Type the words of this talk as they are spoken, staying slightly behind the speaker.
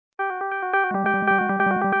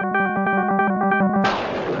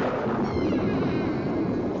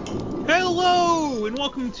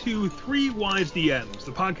welcome to Three Wise DMs,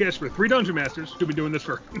 the podcast for three dungeon masters who've been doing this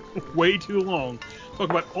for way too long. Talk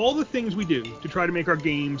about all the things we do to try to make our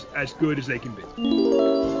games as good as they can be.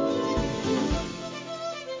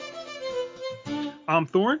 I'm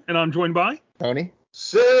Thorn, and I'm joined by Tony.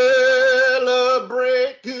 Celebrate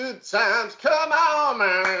good times, come on,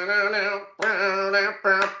 man.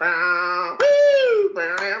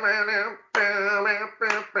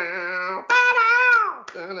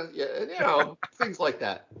 Yeah, things like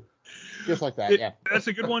that. Just like that, yeah. That's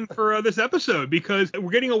a good one for this episode because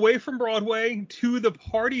we're getting away from Broadway to the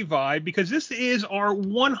party vibe because this is our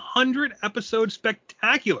 100 episode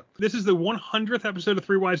spectacular. This is the 100th episode of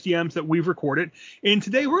Three Wise DMs that we've recorded. And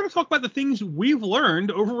today we're going to talk about the things we've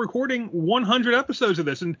learned over recording 100 episodes of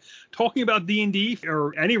this and talking about D&D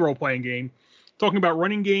or any role-playing game. Talking about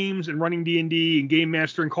running games and running D&D and Game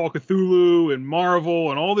Master and Call of Cthulhu and Marvel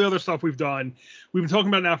and all the other stuff we've done. We've been talking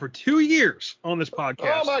about it now for 2 years on this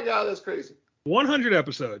podcast. Oh my God, that's crazy. 100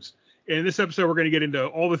 episodes. In this episode, we're going to get into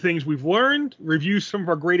all the things we've learned, review some of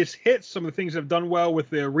our greatest hits, some of the things that have done well with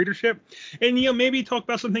the readership, and maybe talk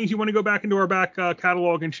about some things you want to go back into our back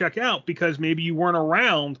catalog and check out because maybe you weren't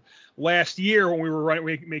around last year when we were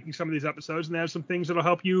making some of these episodes, and there's some things that'll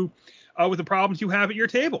help you with the problems you have at your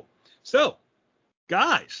table. So,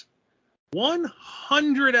 guys,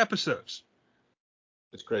 100 episodes.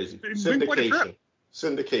 It's crazy. It's been quite a trip.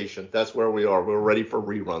 Syndication. That's where we are. We're ready for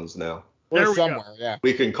reruns now. We're somewhere, yeah.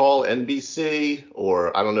 We can call NBC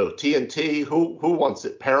or, I don't know, TNT. Who wants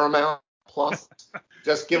it? Paramount Plus?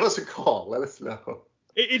 Just give us a call. Let us know.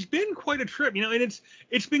 It's been quite a trip, and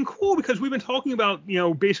it's been cool because we've been talking about,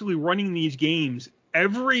 basically running these games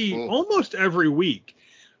almost every week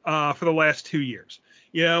for the last 2 years.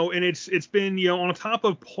 And it's been, on top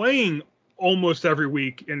of playing almost every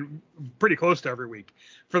week and pretty close to every week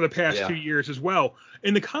for the past 2 years as well.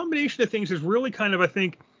 And the combination of things is really kind of, I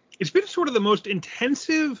think, it's been sort of the most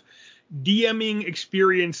intensive DMing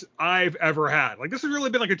experience I've ever had. Like, this has really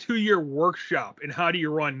been like a 2-year workshop in how do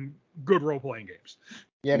you run good role-playing games.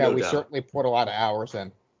 Yeah, no, we certainly put a lot of hours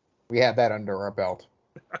in. We had that under our belt.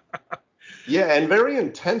 Yeah, and very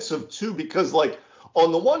intensive, too, because, like,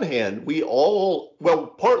 on the one hand,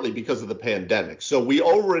 partly because of the pandemic. So we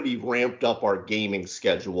already ramped up our gaming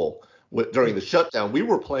schedule during the shutdown. We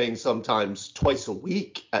were playing sometimes twice a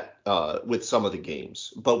week with some of the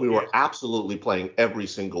games, but we were absolutely playing every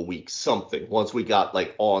single week something once we got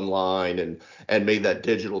like online and made that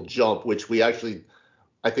digital jump, which I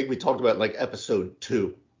think we talked about in like episode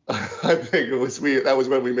 2. I think that was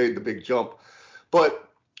when we made the big jump. But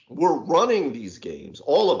we're running these games,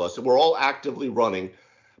 all of us, and we're all actively running.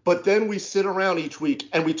 But then we sit around each week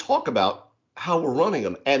and we talk about how we're running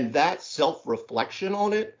them. And that self-reflection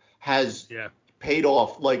on it has paid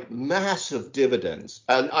off like massive dividends.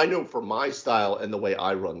 And I know for my style and the way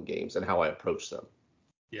I run games and how I approach them.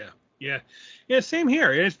 Yeah, same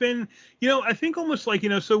here. And it's been, I think almost like,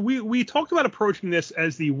 so we talked about approaching this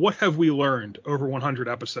as the what have we learned over 100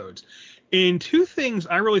 episodes. And two things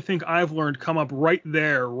I really think I've learned come up right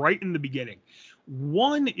there, right in the beginning.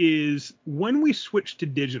 One is when we switched to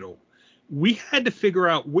digital, we had to figure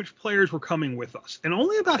out which players were coming with us. And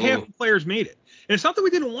only about half the players made it. And it's not that we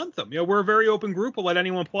didn't want them. We're a very open group. We'll let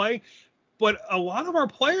anyone play. But a lot of our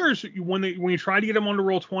players, when you tried to get them onto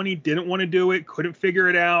Roll20, didn't want to do it, couldn't figure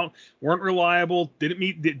it out, weren't reliable,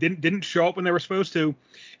 didn't show up when they were supposed to.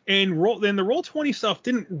 And then the Roll20 stuff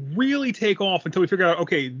didn't really take off until we figured out,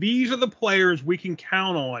 okay, these are the players we can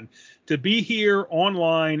count on to be here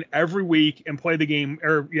online every week and play the game.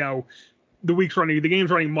 Or the game's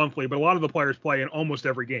running monthly, but a lot of the players play in almost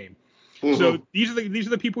every game. Mm-hmm. So these are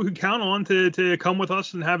the people who count on to come with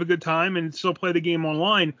us and have a good time and still play the game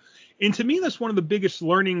online. And to me, that's one of the biggest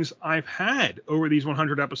learnings I've had over these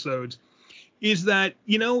 100 episodes is that,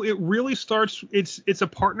 it really starts, it's a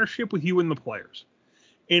partnership with you and the players.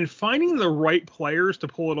 And finding the right players to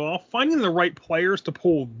pull it off, finding the right players to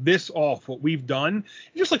pull this off, what we've done,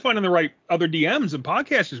 just like finding the right other DMs and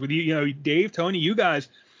podcasters with you, Dave, Tony, you guys,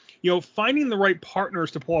 finding the right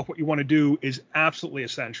partners to pull off what you want to do is absolutely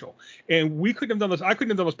essential. And we couldn't have done this. I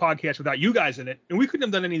couldn't have done this podcast without you guys in it. And we couldn't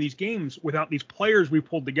have done any of these games without these players we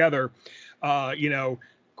pulled together.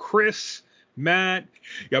 Chris, Matt,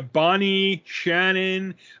 Bonnie,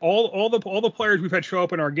 Shannon, all the players we've had show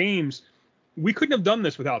up in our games. We couldn't have done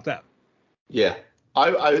this without them. Yeah.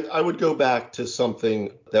 I would go back to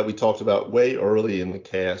something that we talked about way early in the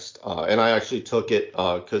cast, and I actually took it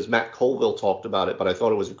because Matt Colville talked about it, but I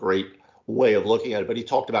thought it was a great way of looking at it. But he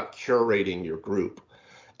talked about curating your group,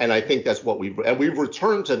 and I think that's what we've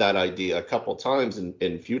returned to that idea a couple times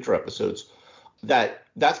in future episodes.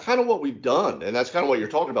 that's kind of what we've done, and that's kind of what you're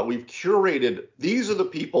talking about. We've curated, these are the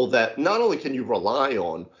people that not only can you rely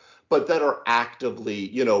on, but that are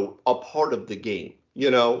actively, a part of the game,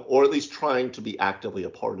 or at least trying to be actively a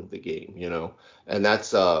part of the game, and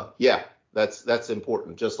that's that's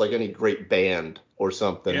important, just like any great band or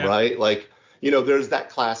something, Yeah. right? Like, there's that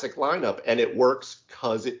classic lineup, and it works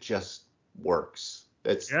because it just works.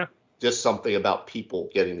 It's just something about people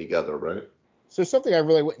getting together, right? So something I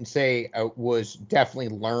really wouldn't say was definitely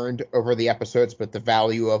learned over the episodes, but the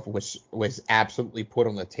value of was absolutely put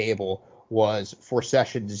on the table was for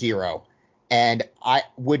session 0. And I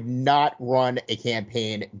would not run a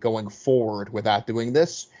campaign going forward without doing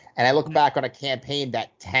this. And I look back on a campaign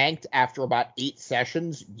that tanked after about 8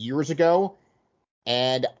 sessions years ago,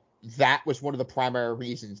 and that was one of the primary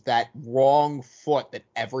reasons, that wrong foot that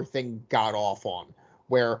everything got off on,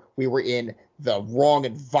 where we were in the wrong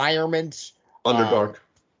environment. Underdark.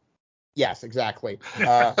 Yes, exactly.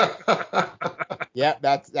 Yeah,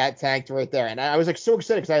 that tanked right there. And I was like so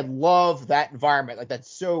excited because I love that environment. Like,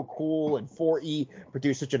 that's so cool. And 4E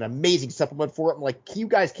produced such an amazing supplement for it. I'm like, you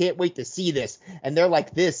guys can't wait to see this. And they're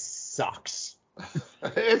like, this sucks.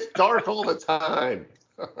 It's dark all the time.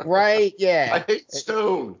 Right? Yeah. I hate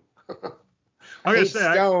stone. I hate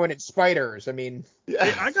stone and spiders. I mean,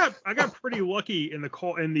 yeah. I got pretty lucky in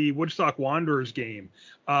the Woodstock Wanderers game,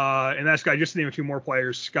 and that's got just to name a few more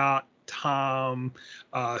players: Scott, Tom,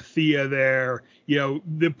 Thea. There,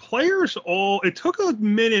 the players all. It took a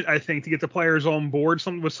minute, I think, to get the players on board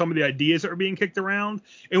with some of the ideas that were being kicked around,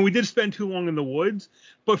 and we did spend too long in the woods.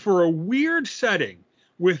 But for a weird setting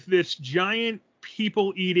with this giant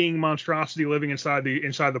people-eating monstrosity living inside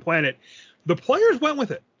the planet, the players went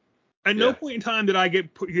with it. At no point in time did I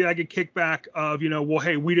get kickback of, well,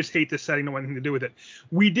 hey, we just hate this setting, no anything to do with it.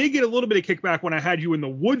 We did get a little bit of kickback when I had you in the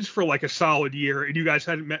woods for like a solid year, and you guys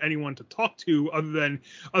hadn't met anyone to talk to other than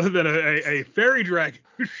a fairy dragon.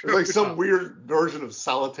 It's like some weird version of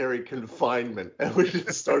solitary confinement, and we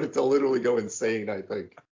just started to literally go insane, I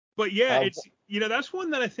think. But yeah, it's that's one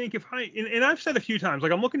that I think and I've said a few times,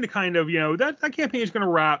 like I'm looking to kind of that campaign is going to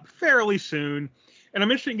wrap fairly soon. And I'm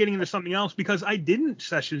interested in getting into something else because I didn't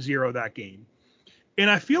session 0 that game. And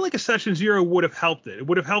I feel like a session 0 would have helped it. It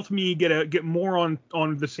would have helped me get more on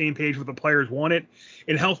the same page with the players wanted.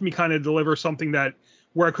 It helped me kind of deliver something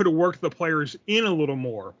where I could have worked the players in a little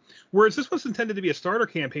more. Whereas this was intended to be a starter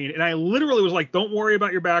campaign. And I literally was like, don't worry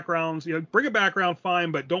about your backgrounds. Bring a background,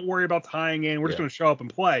 fine, but don't worry about tying in. We're just going to show up and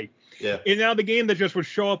play. Yeah. And now the game that just would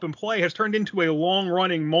show up and play has turned into a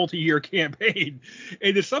long-running multi-year campaign.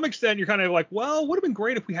 And to some extent, you're kind of like, well, it would have been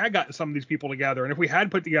great if we had gotten some of these people together, and if we had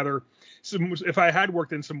put together if I had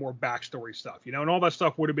worked in some more backstory stuff, and all that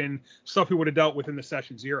stuff would have been stuff we would have dealt with in the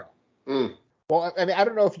session 0. Mm. Well, I mean, I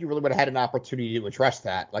don't know if you really would have had an opportunity to address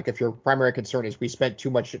that. Like, if your primary concern is we spent too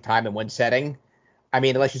much time in one setting, I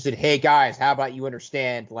mean, unless you said, hey, guys, how about you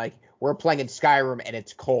understand, like, we're playing in Skyrim and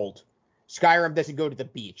it's cold. Skyrim doesn't go to the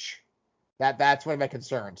beach. That's one of my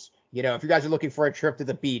concerns. If you guys are looking for a trip to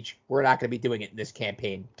the beach, we're not going to be doing it in this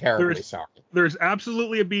campaign. Terribly sorry. There's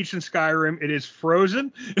absolutely a beach in Skyrim. It is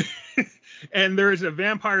frozen, and there is a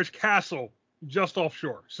vampire's castle just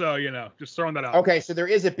offshore. So, just throwing that out. Okay, so there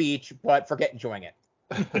is a beach, but forget enjoying it.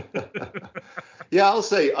 Yeah, I'll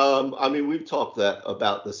say, I mean, we've talked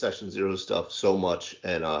about the session 0 stuff so much,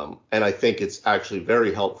 and I think it's actually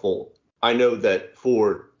very helpful. I know that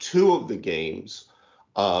for 2 of the games,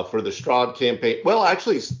 for the Strahd campaign, well,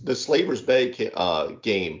 actually the Slaver's Bay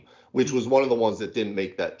game, which was one of the ones that didn't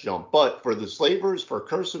make that jump, but for the Slavers, for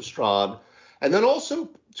Curse of Strahd, and then also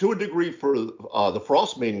to a degree for the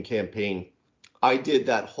Frostmaiden campaign, I did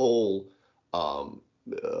that whole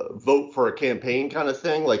vote for a campaign kind of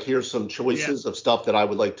thing. Like, here's some choices of stuff that I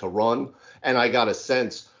would like to run, and I got a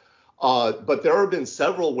sense. But there have been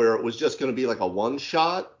several where it was just going to be like a one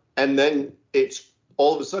shot, and then it's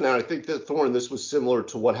all of a sudden, and I think that Thorn, this was similar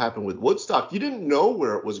to what happened with Woodstock. You didn't know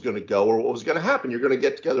where it was going to go or what was going to happen. You're going to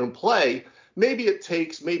get together and play. Maybe it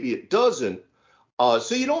takes, maybe it doesn't.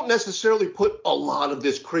 So you don't necessarily put a lot of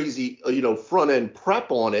this crazy, front end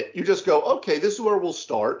prep on it. You just go, okay, this is where we'll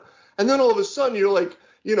start. And then all of a sudden you're like,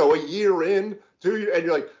 a year in, 2 years, and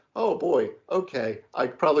you're like, oh boy, okay, I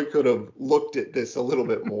probably could have looked at this a little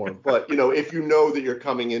bit more. But, if you know that you're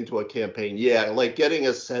coming into a campaign, like getting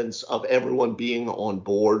a sense of everyone being on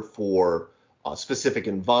board for specific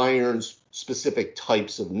environs, specific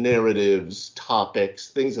types of narratives, topics,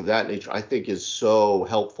 things of that nature, I think is so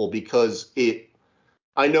helpful because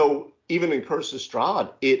I know even in Curse of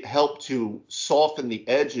Strahd, it helped to soften the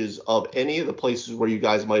edges of any of the places where you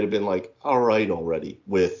guys might have been like, all right already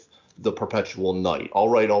with the Perpetual Night, all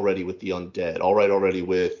right already with the Undead, all right already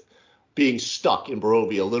with being stuck in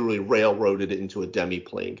Barovia literally railroaded it into a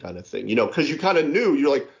demi-plane kind of thing, because you kind of knew,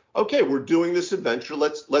 you're like, okay, we're doing this adventure.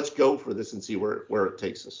 Let's go for this and see where it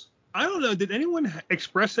takes us. I don't know. Did anyone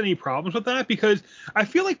express any problems with that? Because I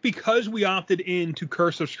feel like because we opted into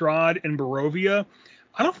Curse of Strahd and Barovia,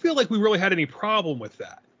 I don't feel like we really had any problem with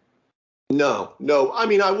that. No. I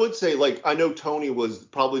mean, I would say, like, I know Tony was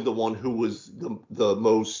probably the one who was the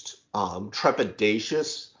most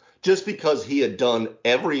trepidatious, just because he had done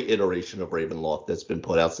every iteration of Ravenloft that's been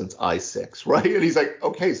put out since I6, right? And he's like,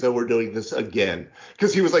 okay, so we're doing this again.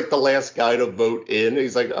 Because he was like the last guy to vote in. And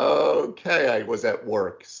he's like, oh, okay, I was at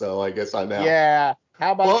work, so I guess I'm out. Yeah.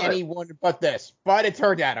 How about anyone but this? But it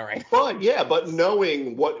turned out all right. But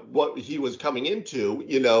knowing what he was coming into,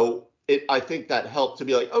 I think that helped to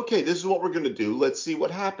be like, okay, this is what we're going to do. Let's see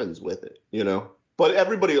what happens with it, But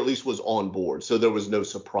everybody at least was on board, so there was no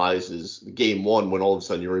surprises. Game one, when all of a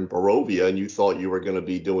sudden you're in Barovia and you thought you were going to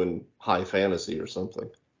be doing high fantasy or something.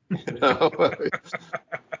 Although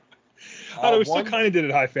we still kind of did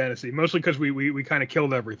it high fantasy, mostly because we kind of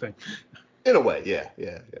killed everything. In a way, yeah.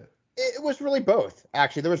 It was really both,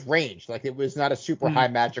 actually. There was range. Like, it was not a super high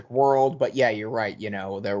magic world, but yeah, you're right.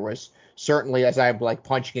 There was certainly, as I'm like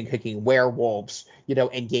punching and kicking werewolves,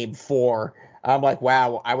 in game 4, I'm like,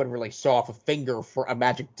 wow, I would really saw off a finger for a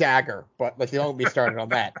magic dagger, but like, don't get me started on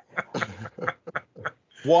that.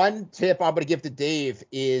 One tip I'm going to give to Dave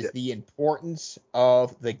is the importance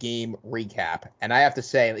of the game recap. And I have to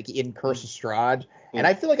say, like, in Curse of Strahd, and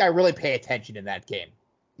I feel like I really pay attention in that game.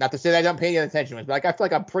 Not to say that I don't pay any attention to it, but like, I feel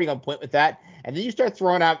like I'm pretty on point with that. And then you start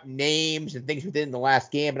throwing out names and things within the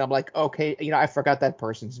last game, and I'm like, okay, I forgot that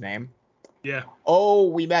person's name. Yeah. Oh,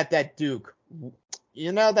 we met that Duke.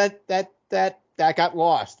 That got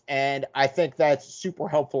lost. And I think that's super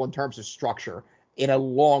helpful in terms of structure in a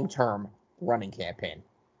long-term running campaign.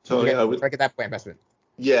 So I would get that point investment.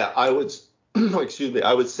 Yeah, I would. Excuse me.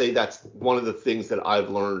 I would say that's one of the things that I've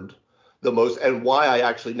learned the most, and why I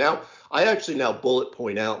actually now bullet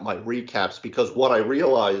point out my recaps, because what I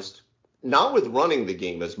realized, not with running the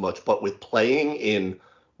game as much, but with playing in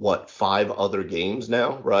 5 other games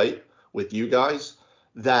now, right, with you guys,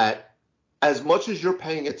 that as much as you're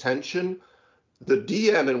paying attention, the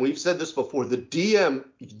DM, and we've said this before, the DM,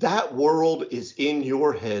 that world is in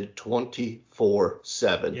your head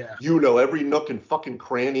 24/7. Yeah. You know every nook and fucking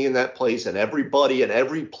cranny in that place, and everybody and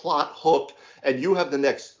every plot hook, and you have the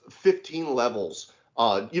next 15 levels,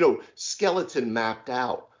 skeleton mapped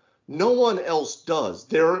out. No one else does.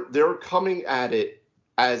 They're coming at it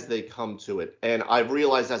as they come to it. And I've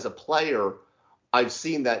realized as a player, I've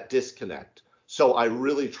seen that disconnect. So I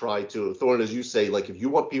really try to, Thorn, as you say, like, if you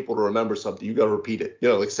want people to remember something, you got to repeat it,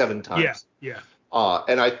 like 7 times. Yeah.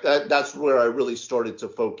 And that's where I really started to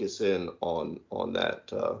focus in on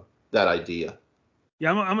that idea.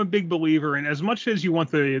 Yeah, I'm a big believer, and as much as you want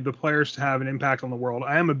the players to have an impact on the world,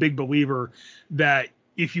 I am a big believer that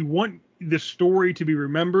if you want the story to be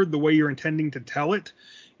remembered the way you're intending to tell it,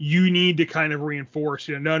 you need to kind of reinforce,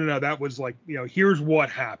 no, that was like, here's what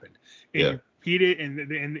happened. And you repeat it, and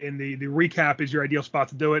the recap is your ideal spot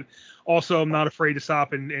to do it. Also, I'm not afraid to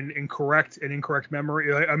stop and correct an incorrect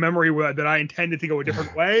memory, a memory that I intended to go a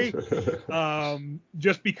different way.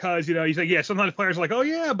 Just because, he's like, yeah, sometimes players are like, oh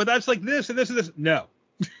yeah, but that's like this and this and this. No,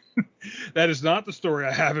 that is not the story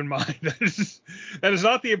I have in mind. That is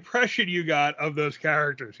not the impression you got of those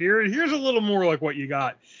characters. Here's a little more like what you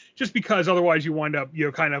got, just because otherwise you wind up,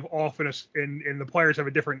 kind of off and the players have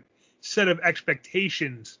a different set of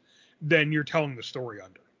expectations than you're telling the story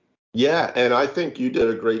under. Yeah, and I think you did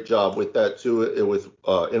a great job with that too, with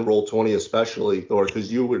in Roll20 especially, Thor,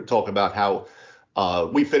 because you would talk about how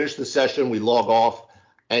we finish the session, we log off,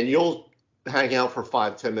 and you'll hang out for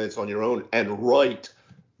 5-10 minutes on your own and write,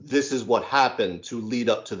 this is what happened to lead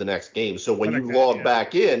up to the next game. So when you log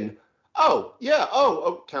back in, Count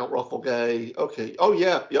Rufflegay, okay, oh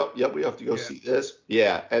yeah, yep, we have to go see this.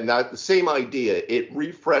 Yeah, and that the same idea, it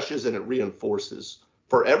refreshes and it reinforces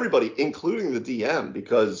for everybody, including the DM,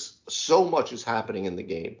 because so much is happening in the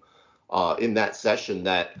game, in that session,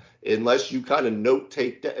 that unless you kind of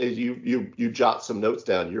you jot some notes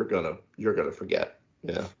down, you're gonna forget.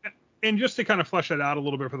 Yeah. And just to kind of flesh that out a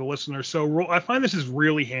little bit for the listeners, so I find this is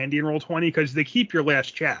really handy in Roll20 because they keep your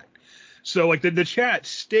last chat. So like the chat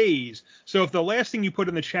stays. So if the last thing you put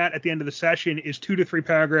in the chat at the end of the session is 2 to 3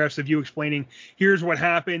 paragraphs of you explaining here's what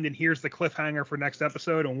happened and here's the cliffhanger for next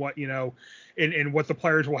episode and what, and what the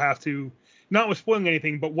players will have to, not with spoiling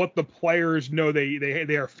anything, but what the players know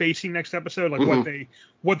they are facing next episode, like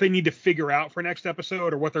what they need to figure out for next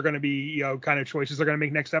episode, or what they're going to be, kind of choices they're going to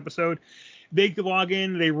make next episode. They log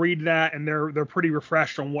in, they read that, and they're pretty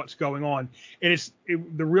refreshed on what's going on. And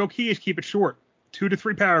the real key is keep it short. 2 to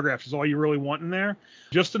 3 paragraphs is all you really want in there.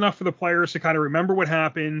 Just enough for the players to kind of remember what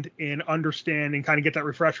happened and understand and kind of get that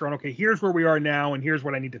refresher on, okay, here's where we are now and here's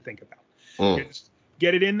what I need to think about. Just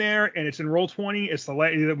get it in there, and it's in Roll20. It's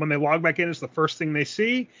when they log back in, it's the first thing they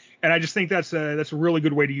see. And I just think that's a really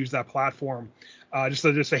good way to use that platform. Just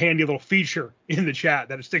a handy little feature in the chat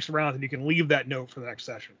that it sticks around and you can leave that note for the next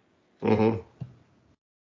session.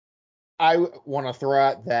 I want to throw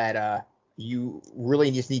out that you really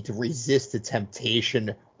just need to resist the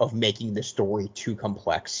temptation of making the story too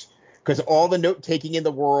complex, because all the note taking in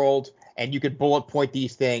the world, and you could bullet point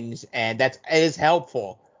these things, and it is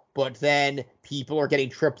helpful. But then people are getting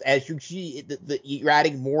tripped as you see. You're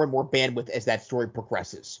adding more and more bandwidth as that story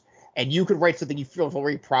progresses. And you could write something you feel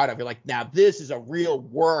very proud of. You're like, now this is a real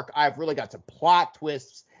work. I've really got some plot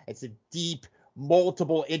twists. It's a deep,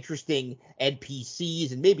 multiple, interesting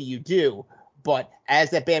NPCs, and maybe you do. But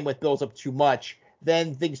as that bandwidth builds up too much,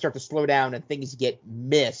 then things start to slow down and things get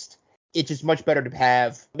missed. It's just much better to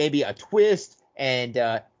have maybe a twist and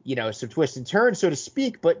some twists and turns, so to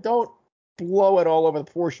speak, but don't blow it all over the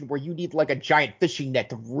portion where you need like a giant fishing net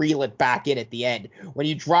to reel it back in at the end when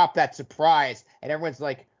you drop that surprise and everyone's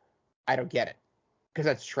like, I don't get it, because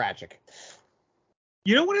that's tragic.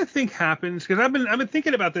 You know what I think happens? Because I've been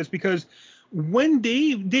thinking about this, because when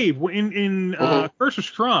Dave in Curse of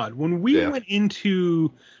Strahd, when we went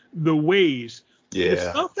into the ways, the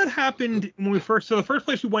stuff that happened when the first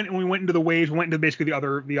place we went into the ways, we went into basically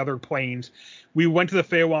the other planes. We went to the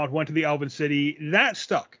Feywild, went to the Elven City. That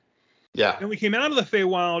stuck. Yeah. And we came out of the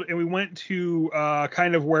Feywild and we went to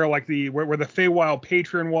kind of where like where the Feywild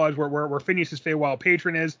patron was, where Phineas's Feywild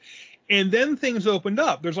patron is, and then things opened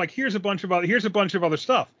up. There's like here's a bunch of other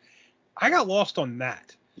stuff. I got lost on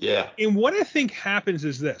that. Yeah. And what I think happens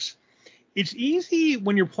is this. It's easy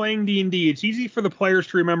when you're playing D&D, it's easy for the players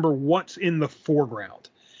to remember what's in the foreground.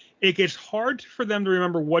 It gets hard for them to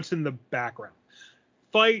remember what's in the background.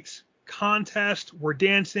 Fights, contest, we're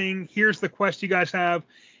dancing, here's the quest you guys have.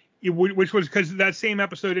 Which was because that same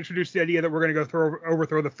episode introduced the idea that we're going to go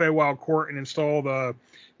overthrow the Feywild court and install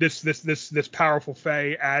this powerful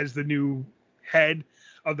Fey as the new head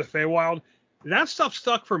of the Feywild. That stuff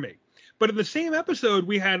stuck for me. But in the same episode,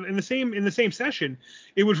 we had in the same session,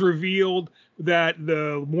 it was revealed that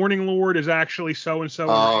the Morning Lord is actually so and so.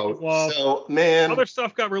 So man, other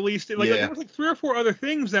stuff got released. There was like 3 or 4 other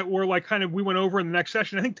things that were like kind of we went over in the next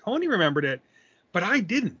session. I think Tony remembered it, but I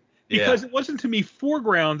didn't. Because it wasn't to me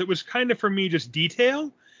foreground, it was kind of for me just detail.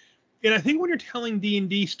 And I think when you're telling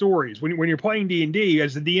D&D stories, when you're playing D&D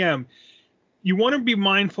as the DM, you want to be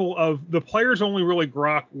mindful of the players only really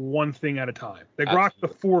grok one thing at a time. They grok the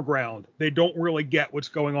foreground. They don't really get what's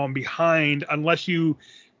going on behind unless you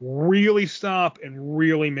really stop and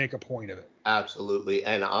really make a point of it. Absolutely.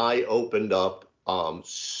 And I opened up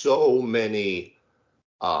so many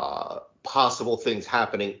possible things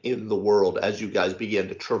happening in the world as you guys began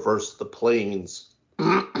to traverse the plains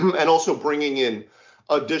and also bringing in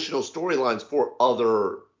additional storylines for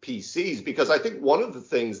other PCs, because I think one of the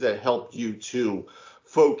things that helped you to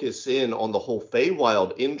focus in on the whole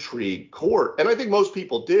Feywild intrigue court, and I think most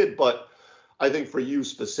people did, but I think for you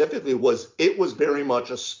specifically it was very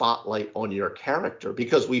much a spotlight on your character,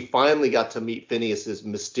 because we finally got to meet Phineas's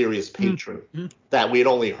mysterious patron that we had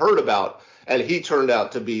only heard about. And he turned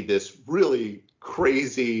out to be this really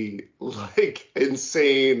crazy, like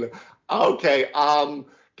insane. Okay,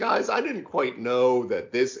 guys, I didn't quite know that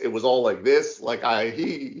it was all like this. Like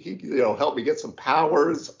he helped me get some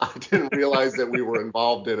powers. I didn't realize that we were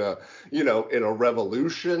involved in a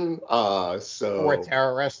revolution. We're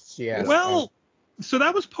terrorists, yeah. Well, so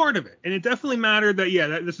that was part of it, and it definitely mattered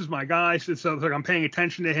that this is my guy. So it's like I'm paying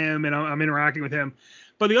attention to him and I'm interacting with him.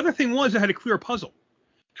 But the other thing was I had a clear puzzle.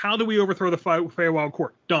 How do we overthrow the Feywild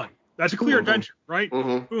court? Done. That's a clear adventure, right?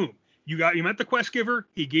 Boom. You met the quest giver.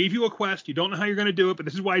 He gave you a quest. You don't know how you're going to do it, but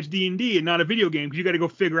this is why it's D&D and not a video game, because you got to go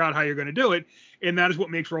figure out how you're going to do it. And that is what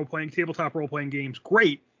makes tabletop role-playing games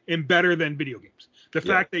great and better than video games. The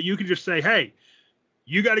fact that you can just say, hey,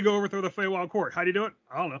 you got to go overthrow the Feywild court. How do you do it?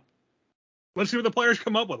 I don't know. Let's see what the players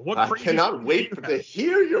come up with. I cannot wait to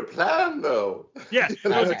hear your plan, though. Yeah,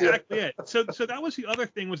 that's exactly it. So that was the other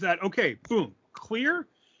thing, was that, okay, boom, clear.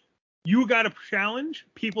 You got a challenge.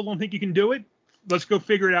 People don't think you can do it. Let's go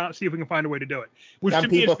figure it out and see if we can find a way to do it. Which Some to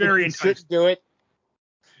me people is very think you enticing. shouldn't do it.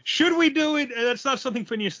 Should we do it? That's not something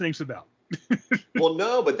Phineas thinks about. Well,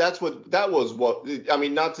 no, but that was what I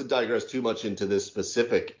mean. Not to digress too much into this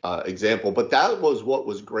specific example, but that was what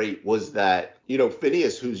was great was that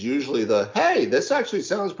Phineas, who's usually hey, this actually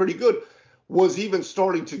sounds pretty good, was even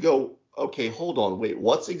starting to go, okay, hold on, wait,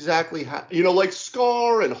 what's exactly like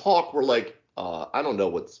Scar and Hawk were like, I don't know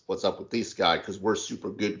what's up with this guy because we're super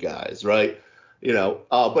good guys, right?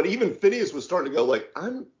 But even Phineas was starting to go like,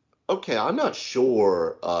 I'm not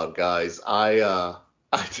sure, guys, I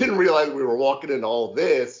didn't realize we were walking into all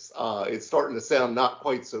this. It's starting to sound not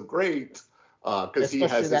quite so great because he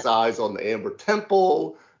has his eyes on the Amber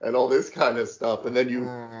Temple and all this kind of stuff. And then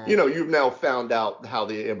you've now found out how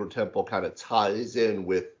the Amber Temple kind of ties in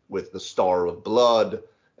with the Star of Blood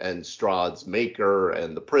and Strahd's maker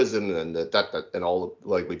and the prison and that and all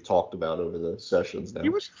like we've talked about over the sessions now.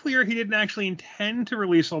 It was clear he didn't actually intend to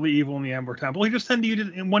release all the evil in the Amber Temple. He just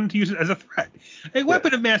wanted to use it as a threat, a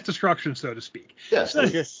weapon of mass destruction, so to speak. Yes, so,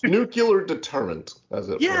 just nuclear deterrent, as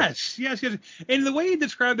it were. Yes. And the way he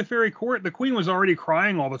described the fairy court, the queen was already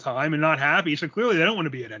crying all the time and not happy, so clearly they don't want to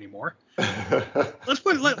be it anymore. Let's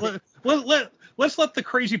let the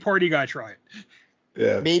crazy party guy try it.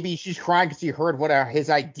 Yeah. Maybe she's crying because he heard one of his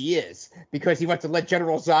ideas because he wants to let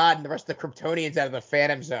General Zod and the rest of the Kryptonians out of the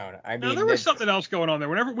Phantom Zone. I mean, there was something else going on there.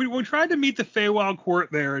 Whenever we tried to meet the Feywild court,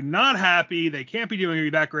 they're not happy. They can't be doing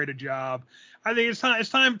that great a job. I think it's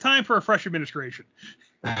time for a fresh administration.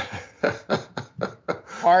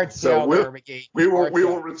 Hard sell. So we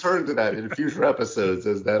will return to that in future episodes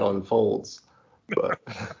as that unfolds. But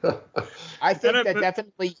I think that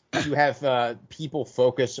definitely you have people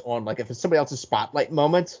focus on, like, if it's somebody else's spotlight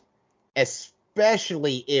moment,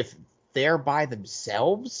 especially if they're by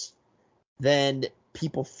themselves, then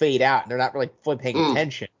people fade out and they're not really fully paying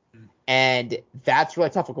attention. And that's really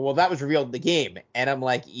tough. Well, that was revealed in the game. And I'm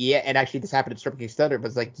like, yeah, and actually this happened in Storm King's Thunder, but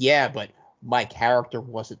it's like, yeah, but my character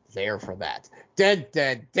wasn't there for that. Dun,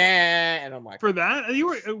 dun, dun. And I'm like, for that?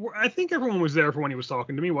 I think everyone was there for when he was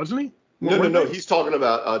talking to me, wasn't he? No. He's talking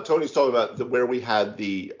about Tony's talking about where we had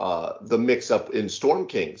the mix up in Storm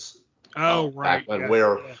Kings. Oh, right.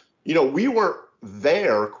 Where we weren't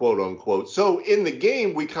there, quote unquote. So in the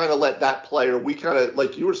game, we kind of let that player. We kind of,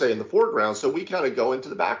 like you were saying, the foreground. So we kind of go into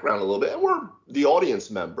the background a little bit, and we're the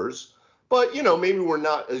audience members. But maybe we're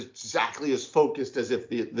not exactly as focused as if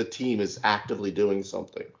the team is actively doing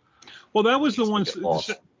something. Well, that was the one.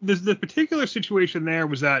 The particular situation there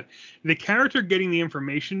was that the character getting the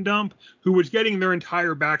information dump, who was getting their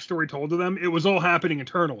entire backstory told to them, it was all happening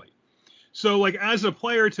internally. So, like, as a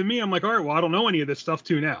player, to me, I'm like, all right, well, I don't know any of this stuff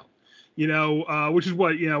too now, which is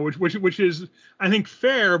what, which is, I think,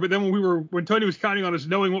 fair. But then when Tony was counting on us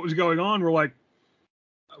knowing what was going on, we're like,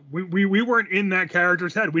 we weren't in that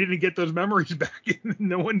character's head. We didn't get those memories back.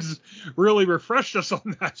 No one's really refreshed us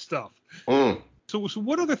on that stuff. So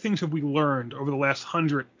what other things have we learned over the last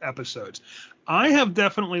 100 episodes? I have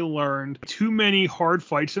definitely learned too many hard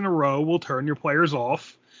fights in a row will turn your players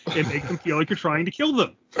off and make them feel like you're trying to kill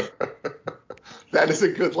them. That is a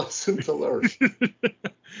good lesson to learn.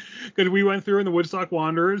 Because we went through in the Woodstock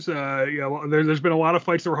Wanderers, there's been a lot of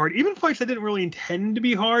fights that were hard. Even fights that didn't really intend to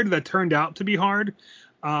be hard that turned out to be hard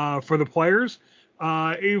for the players.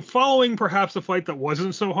 Following perhaps a fight that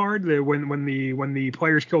wasn't so hard, when the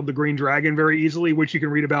players killed the Green Dragon very easily, which you can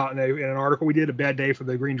read about in an article we did, A Bad Day for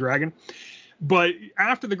the Green Dragon. But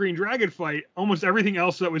after the Green Dragon fight, almost everything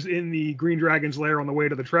else that was in the Green Dragon's lair on the way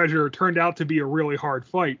to the treasure turned out to be a really hard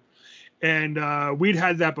fight. And we'd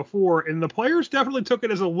had that before, and the players definitely took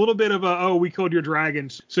it as a little bit of we killed your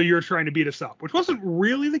dragons, so you're trying to beat us up, which wasn't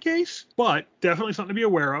really the case, but definitely something to be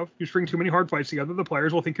aware of. You string too many hard fights together, the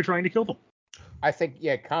players will think you're trying to kill them. I think,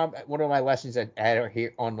 one of my lessons I had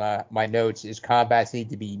here on my notes is combats need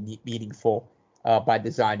to be meaningful by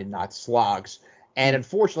design and not slogs. And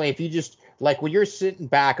unfortunately, if you just, like, when you're sitting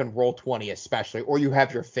back on Roll20 especially, or you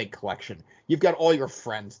have your Fig collection, you've got all your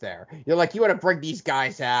friends there. You're like, you want to bring these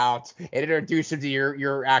guys out and introduce them to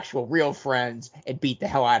your actual real friends and beat the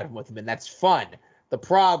hell out of them with them, and that's fun. The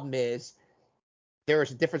problem is there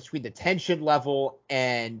is a difference between the tension level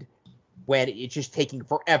and when it's just taking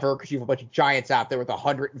forever because you have a bunch of giants out there with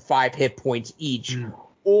 105 hit points each,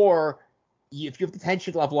 or if you have the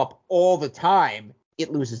tension level up all the time,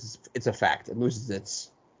 it loses its effect. It loses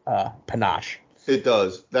its panache. It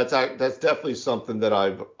does. That's definitely something that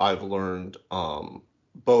I've learned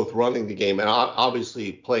both running the game and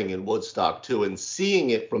obviously playing in Woodstock too, and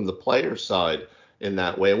seeing it from the player side in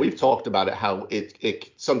that way. And we've talked about it, how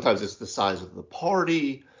it sometimes it's the size of the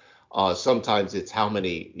party. Sometimes it's how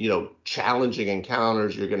many, challenging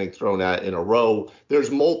encounters you're getting thrown at in a row.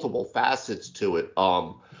 There's multiple facets to it.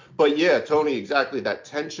 But yeah, Tony, exactly that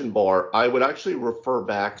tension bar. I would actually refer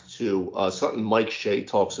back to something Mike Shea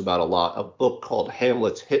talks about a lot, a book called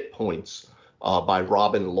Hamlet's Hit Points by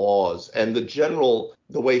Robin Laws. And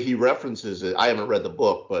the way he references it, I haven't read the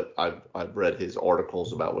book, but I've read his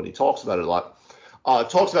articles about when he talks about it a lot.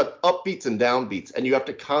 Talks about upbeats and downbeats, and you have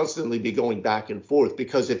to constantly be going back and forth,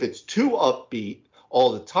 because if it's too upbeat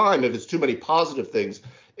all the time, if it's too many positive things,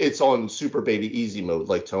 it's on super baby easy mode,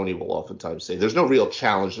 like Tony will oftentimes say. There's no real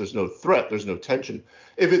challenge, there's no threat, there's no tension.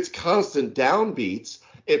 If it's constant downbeats,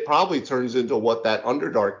 it probably turns into what that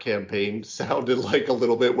Underdark campaign sounded like a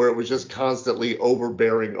little bit, where it was just constantly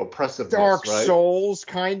overbearing oppressiveness. Dark right? Souls,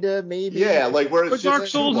 kind of, maybe. Yeah, like where it's But just Dark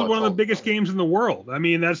Souls is one of the biggest games in the world. I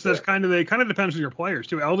mean, that's kind of, it kind of depends on your players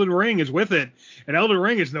too. Elden Ring is with it, and Elden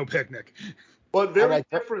Ring is no picnic. But very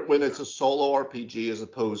different when it's a solo RPG as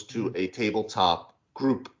opposed to a tabletop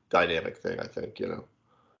group dynamic thing, I think,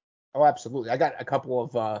 Oh, absolutely. I got a couple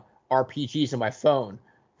of RPGs on my phone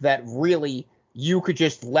that really, you could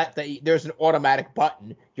just there's an automatic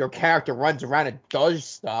button. Your character runs around and does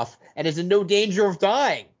stuff and is in no danger of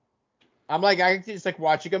dying. I'm like, it's like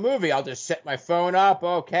watching a movie. I'll just set my phone up.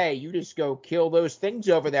 Okay, you just go kill those things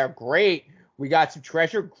over there. Great. We got some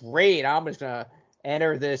treasure. Great. I'm just going to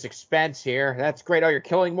enter this expense here. That's great. Oh, you're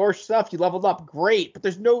killing more stuff. You leveled up. Great. But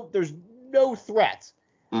there's no threat.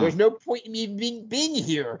 There's no point in me being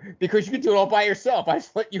here, because you can do it all by yourself. I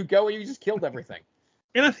just let you go and you just killed everything.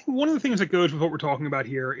 And I think one of the things that goes with what we're talking about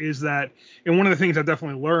here is that, and one of the things I've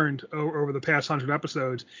definitely learned over the past 100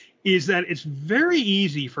 episodes, is that it's very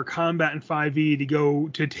easy for combat in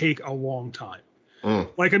 5e to take a long time.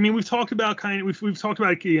 Like, I mean, we've talked about we've talked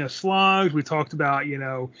about slugs, we've talked about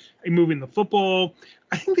moving the football.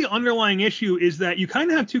 I think the underlying issue is that you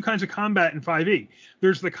kind of have two kinds of combat in 5e.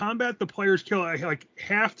 There's the combat the players kill like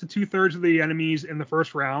half to 2/3 of the enemies in the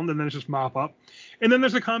first round, and then it's just mop up. And then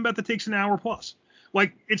there's a combat that takes an hour plus.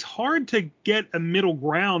 Like, it's hard to get a middle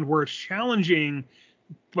ground where it's challenging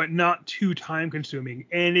but not too time consuming.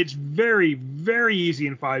 And it's very, very easy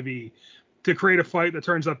in 5e to create a fight that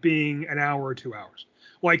turns up being an hour or 2 hours.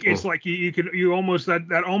 Like, it's like you almost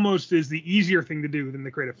that almost is the easier thing to do than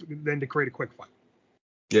to create a quick fight.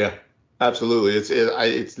 Yeah, absolutely.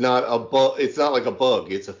 It's not a bug. It's not like a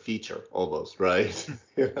bug. It's a feature almost, right?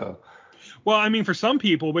 Well, I mean, for some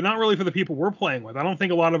people, but not really for the people we're playing with. I don't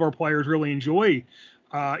think a lot of our players really enjoy,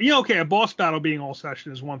 okay, a boss battle being all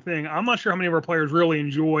session is one thing. I'm not sure how many of our players really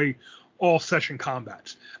enjoy all session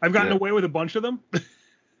combats. I've gotten away with a bunch of them.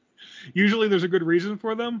 Usually there's a good reason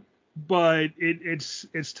for them, but it's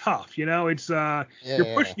tough, It's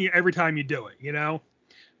you're pushing it every time you do it,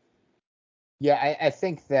 Yeah, I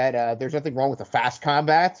think that there's nothing wrong with the fast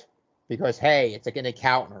combat, because, hey, it's like an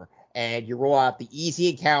encounter. And you roll out the easy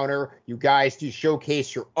encounter, you guys do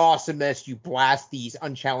showcase your awesomeness, you blast these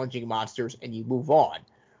unchallenging monsters, and you move on.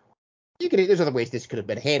 There's other ways this could have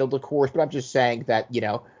been handled, of course, but I'm just saying that,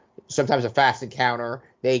 sometimes a fast encounter,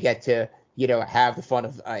 they get to, have the fun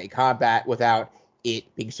of a combat without it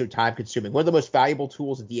being so time consuming. One of the most valuable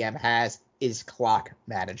tools a DM has is clock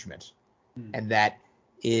management. And that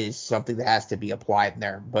is something that has to be applied in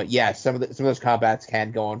there. But yeah, some of those combats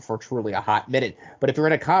can go on for truly a hot minute. But if you're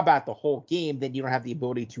in a combat the whole game, then you don't have the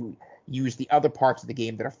ability to use the other parts of the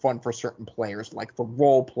game that are fun for certain players, like the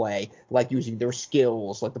role play, like using their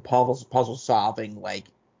skills, like the puzzle solving, like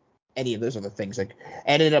any of those other things.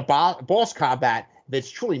 And in a boss combat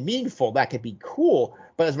that's truly meaningful, that could be cool.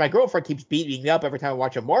 But as my girlfriend keeps beating me up every time I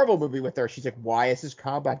watch a Marvel movie with her, she's like, why is this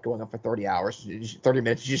combat going on for 30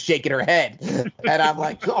 minutes? She's just shaking her head. And I'm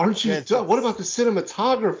like, aren't you done? What about the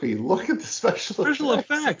cinematography? Look at the special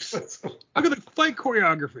effects. Look at the fight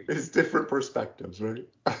choreography. It's different perspectives, right?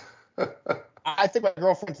 I think my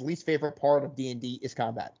girlfriend's least favorite part of D&D is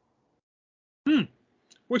combat.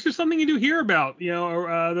 Which is something you do hear about,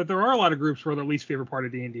 that there are a lot of groups where their least favorite part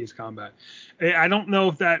of D&D is combat. I don't know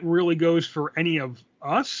if that really goes for any of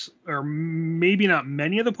us, or maybe not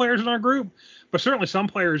many of the players in our group, but certainly some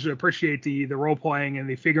players appreciate the role playing and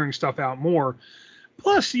the figuring stuff out more.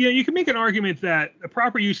 Plus, you can make an argument that the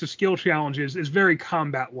proper use of skill challenges is very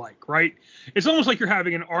combat-like, right? It's almost like you're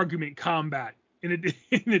having an argument combat in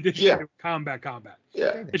addition to combat.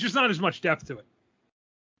 Yeah. It's just not as much depth to it.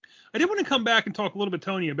 I did want to come back and talk a little bit,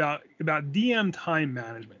 Tony, about DM time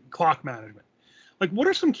management, clock management. Like, what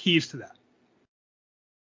are some keys to that?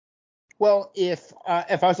 Well, if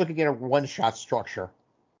I was looking at a one-shot structure,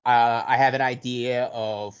 I have an idea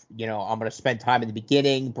of, I'm going to spend time in the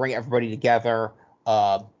beginning, bring everybody together,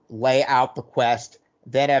 lay out the quest.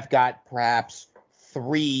 Then I've got perhaps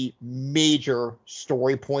 3 major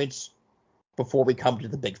story points before we come to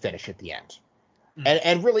the big finish at the end.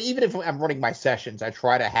 And really, even if I'm running my sessions, I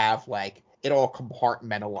try to have like it all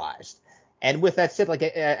compartmentalized. And with that said, like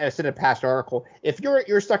I said in a past article, if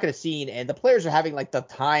you're stuck in a scene and the players are having like the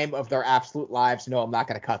time of their absolute lives, no, I'm not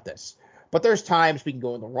going to cut this. But there's times we can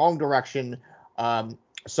go in the wrong direction.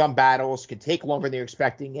 Some battles can take longer than you're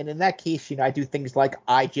expecting, and in that case, I do things like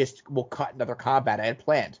I just will cut another combat I had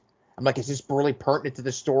planned. I'm like, is this really pertinent to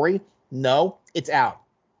the story? No, it's out.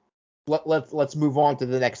 Let's move on to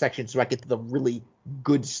the next section so I get to the really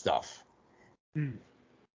good stuff. And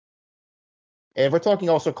if we're talking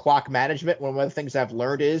also clock management, one of the things I've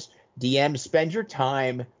learned is DM, spend your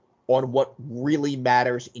time on what really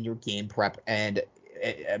matters in your game prep. And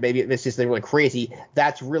maybe this is really crazy.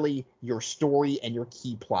 That's really your story and your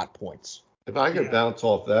key plot points. If I could bounce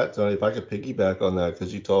off that, Tony, if I could piggyback on that,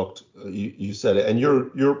 because you said it, and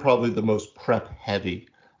you're probably the most prep heavy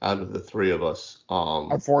out of the three of us.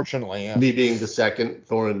 Unfortunately, yeah. Me being the second,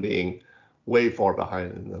 Thorin being way far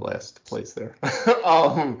behind in the last place there.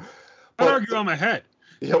 I'd argue I'm ahead.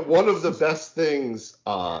 Yeah, one of the best things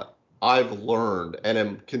I've learned and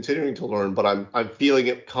am continuing to learn, but I'm feeling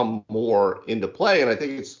it come more into play, and I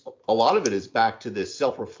think a lot of it is back to this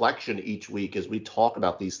self-reflection each week as we talk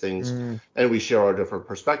about these things and we share our different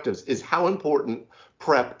perspectives, is how important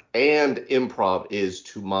prep and improv is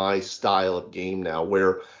to my style of game now,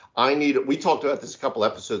 where we talked about this a couple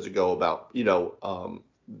episodes ago about,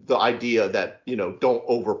 the idea that, don't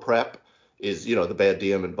over prep is, the bad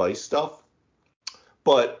DM advice stuff.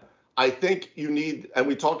 But I think you need, and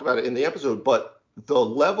we talked about it in the episode, but the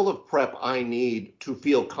level of prep I need to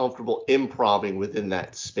feel comfortable improving within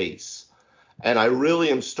that space. And I really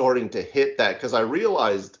am starting to hit that, because I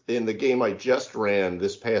realized in the game I just ran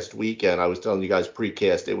this past weekend, I was telling you guys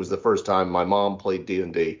precast, it was the first time my mom played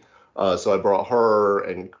D&D. So I brought her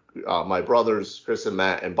and my brothers, Chris and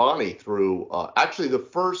Matt and Bonnie, through actually the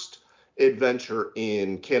first adventure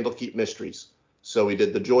in Candlekeep Mysteries. So we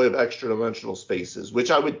did The Joy of Extra Dimensional Spaces, which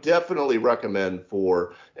I would definitely recommend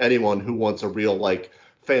for anyone who wants a real, like,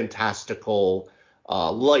 fantastical,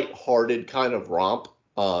 light-hearted kind of romp,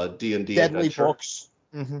 D&D Deadly adventure. books.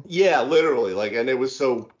 Mm-hmm. Yeah, literally. Like, and it was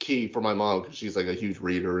so key for my mom because she's like a huge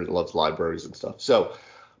reader and loves libraries and stuff. So,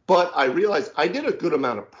 but I realized I did a good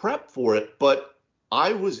amount of prep for it, but I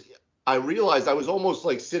realized I was almost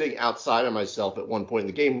like sitting outside of myself at one point in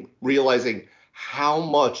the game, realizing how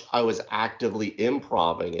much I was actively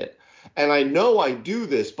improving it. And I know I do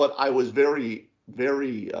this, but I was very,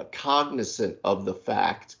 very cognizant of the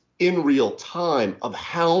fact in real time of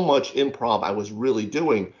how much improv I was really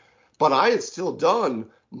doing. But I had still done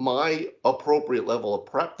my appropriate level of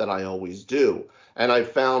prep that I always do. And I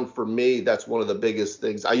found for me, that's one of the biggest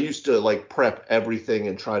things. I used to like prep everything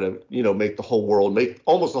and try to, make the whole world, make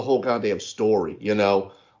almost the whole goddamn story,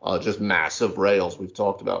 just massive rails we've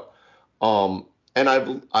talked about. And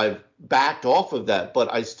I've backed off of that,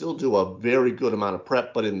 but I still do a very good amount of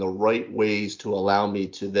prep, but in the right ways to allow me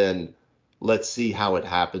to then let's see how it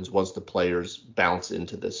happens once the players bounce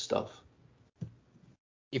into this stuff.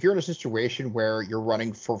 If you're in a situation where you're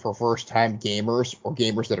running for first-time gamers or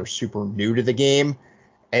gamers that are super new to the game,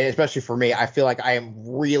 and especially for me, I feel like I am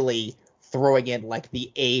really throwing in like the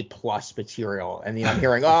A+ material, and I'm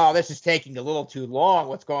hearing, oh, this is taking a little too long.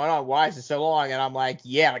 What's going on? Why is it so long? And I'm like,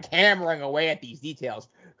 like hammering away at these details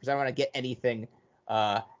because I want to get anything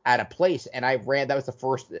out of place. And that was the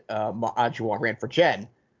first module I ran for Jen,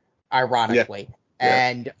 ironically. Yeah.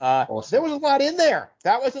 And awesome. There was a lot in there.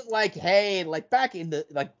 That wasn't like, hey, like back in the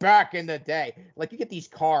day, like you get these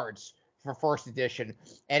cards for first edition,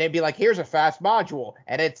 and it'd be like, here's a fast module,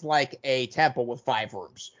 and it's like a temple with 5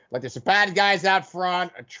 rooms. Like there's some bad guys out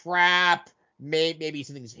front, a trap, maybe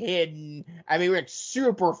something's hidden. I mean, we're like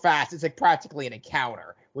super fast. It's like practically an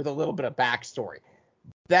encounter with a little bit of backstory.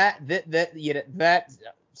 That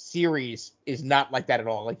series is not like that at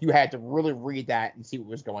all. Like you had to really read that and see what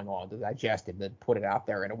was going on to digest it and then put it out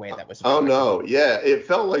there in a way that was effective. Oh no, yeah, it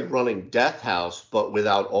felt like running Death House but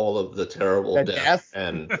without all of the terrible death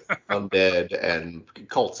and undead and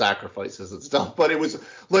cult sacrifices and stuff. But it was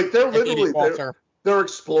like they're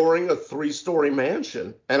exploring a 3-story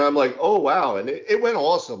mansion, and I'm like, oh wow, and it went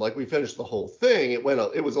awesome. Like we finished the whole thing. It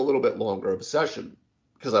was a little bit longer of a session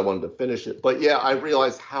because I wanted to finish it. But yeah, I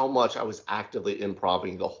realized how much I was actively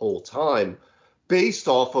improving the whole time based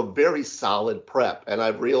off of very solid prep. And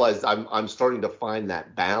I've realized I'm starting to find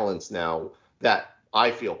that balance now that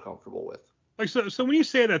I feel comfortable with. Like so when you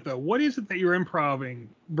say that though, what is it that you're improving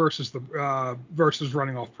versus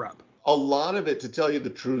running off prep? A lot of it, to tell you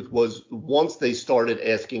the truth, was once they started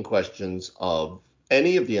asking questions of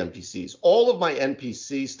any of the NPCs, all of my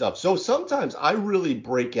NPC stuff. So sometimes I really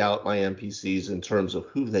break out my NPCs in terms of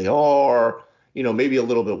who they are, maybe a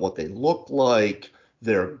little bit what they look like,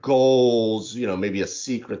 their goals, maybe a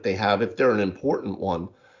secret they have if they're an important one.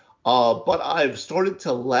 But I've started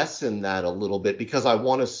to lessen that a little bit because I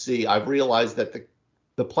want to see, I've realized that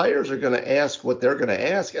the players are going to ask what they're going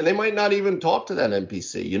to ask, and they might not even talk to that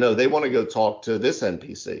NPC. They want to go talk to this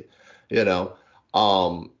NPC,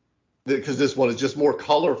 because this one is just more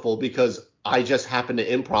colorful because I just happened to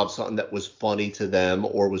improv something that was funny to them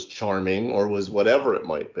or was charming or was whatever it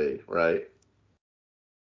might be, right?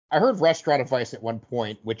 I heard restaurant advice at one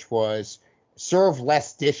point, which was serve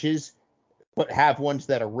less dishes, but have ones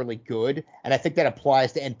that are really good. And I think that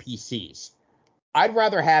applies to NPCs. I'd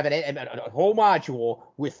rather have a whole module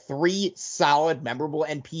with 3 solid, memorable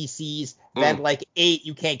NPCs than like 8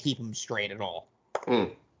 you can't keep them straight at all.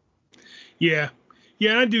 Yeah.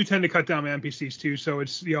 Yeah, I do tend to cut down my NPCs too, so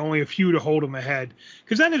it's only a few to hold in the head.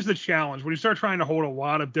 Because that is the challenge when you start trying to hold a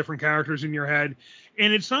lot of different characters in your head.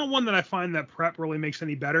 And it's not one that I find that prep really makes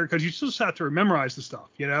any better because you still have to memorize the stuff,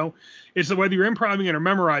 It's whether you're improvising it or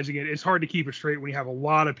memorizing it, it's hard to keep it straight when you have a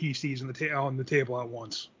lot of PCs on the table at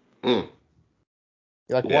once. You're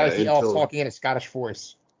like, why is the elf talking in a Scottish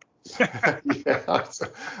voice? Yeah.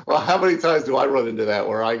 Well, how many times do I run into that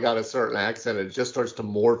where I got a certain accent and it just starts to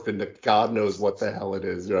morph into God knows what the hell it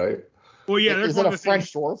is, right? Well, yeah, is it a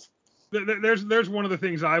French dwarf? There's one of the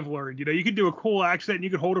things I've learned. You can do a cool accent and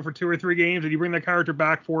you can hold it for 2 or 3 games, and you bring that character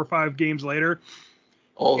back 4 or 5 games later.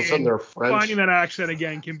 All of a sudden they're French. Finding that accent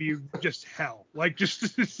again can be just hell.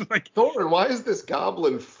 It's like, Thorin, why is this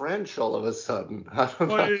goblin French all of a sudden? I don't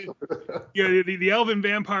know. The elven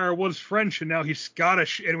vampire was French and now he's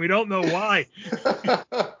Scottish and we don't know why.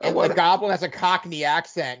 And the goblin has a Cockney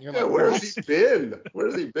accent. You're like, where's he been?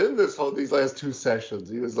 Where's he been these last 2 sessions?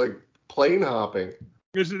 He was like plane hopping.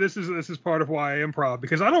 This is part of why I improv,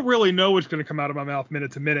 because I don't really know what's going to come out of my mouth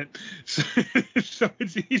minute to minute, so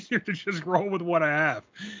it's easier to just roll with what I have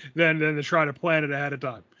than to try to plan it ahead of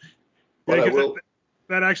time.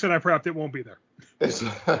 That accent I prepped, it won't be there.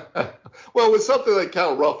 Well, with something like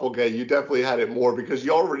Count Rufflegate, you definitely had it more because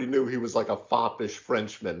you already knew he was like a foppish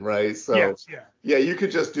Frenchman, right? So yes, yeah, you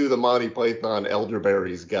could just do the Monty Python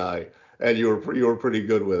elderberries guy, and you were pretty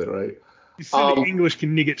good with it, right? You silly English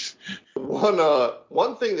kniggets.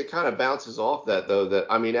 One thing that kind of bounces off that, though, that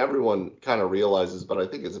I mean everyone kind of realizes, but I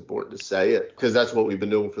think it's important to say it because that's what we've been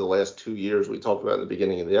doing for the last 2 years. We talked about in the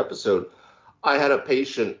beginning of the episode. I had a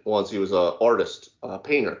patient once. He was an artist, a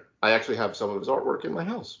painter. I actually have some of his artwork in my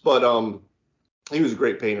house, but he was a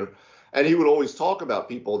great painter, and he would always talk about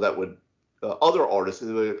people that would other artists, and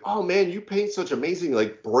they would be like, oh man, you paint such amazing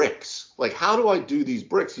like bricks. Like, how do I do these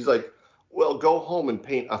bricks? He's like, well, go home and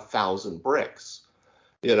paint 1,000 bricks,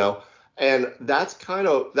 And that's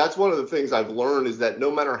one of the things I've learned is that no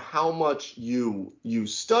matter how much you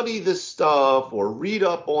study this stuff or read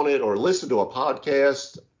up on it or listen to a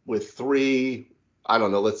podcast with 3, I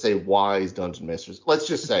don't know, let's say wise dungeon masters, let's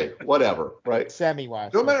just say whatever, right?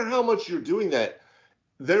 Semi-wise. No matter how much you're doing that,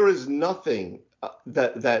 there is nothing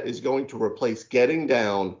that is going to replace getting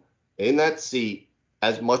down in that seat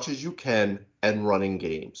as much as you can and running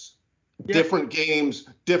games. Yeah. Different games,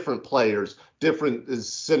 different players, different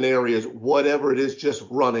scenarios, whatever it is, just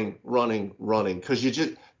running. Because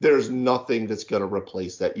there's nothing that's going to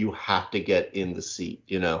replace that. You have to get in the seat,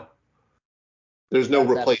 There's no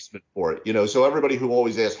replacement for it, So everybody who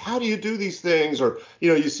always asks, how do you do these things? Or,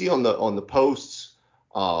 you see on the posts,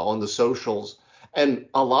 on the socials, and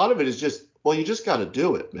a lot of it is just, well, you just got to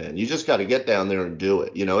do it, man. You just got to get down there and do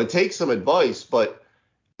it, and take some advice, but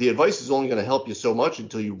the advice is only going to help you so much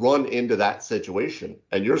until you run into that situation,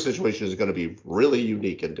 and your situation is going to be really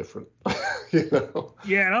unique and different.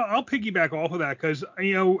 Yeah, and I'll piggyback off of that because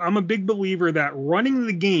I'm a big believer that running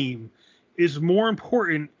the game is more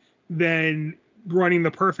important than running the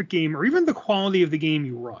perfect game or even the quality of the game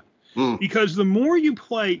you run. Because the more you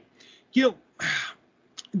play,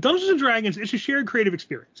 Dungeons and Dragons, it's a shared creative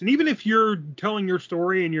experience, and even if you're telling your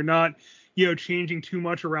story and you're not changing too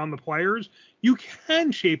much around the players, you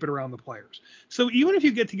can shape it around the players. So even if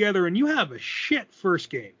you get together and you have a shit first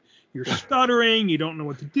game, you're stuttering, you don't know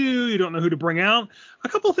what to do, you don't know who to bring out, a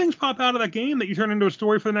couple of things pop out of that game that you turn into a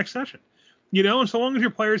story for the next session. And so long as your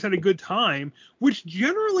players had a good time, which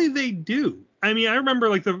generally they do. I mean, I remember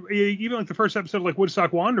the first episode of like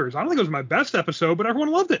Woodstock Wanderers. I don't think it was my best episode, but everyone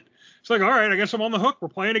loved it. It's like, all right, I guess I'm on the hook. We're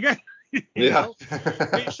playing again.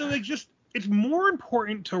 So it's more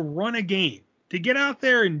important to run a game, to get out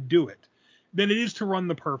there and do it, than it is to run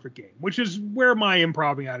the perfect game, which is where my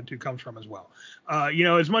improving attitude comes from as well.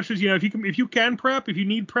 As much as, if you can prep, if you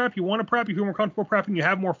need prep, you want to prep, if you're more comfortable prepping, you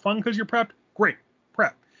have more fun because you're prepped, great,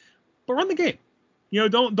 prep. But run the game.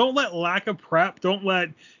 Don't let lack of prep. Don't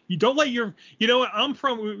let your.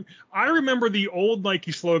 I remember the old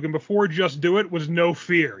Nike slogan before "Just Do It" was "No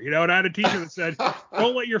fear." And I had a teacher that said,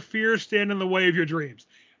 "Don't let your fears stand in the way of your dreams."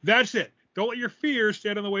 That's it. Don't let your fears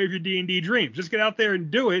stand in the way of your D&D dreams. Just get out there and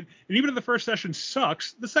do it. And even if the first session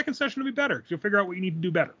sucks, the second session will be better. You'll figure out what you need to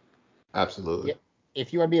do better. Absolutely.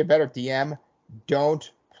 If you want to be a better DM, don't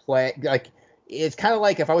play it's kind of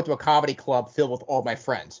like if I went to a comedy club filled with all my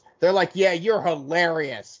friends. They're like, yeah, you're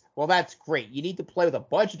hilarious. Well, that's great. You need to play with a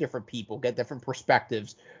bunch of different people, get different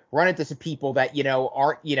perspectives, run into some people that,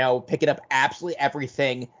 aren't, picking up absolutely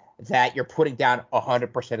everything that you're putting down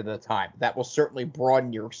 100% of the time. That will certainly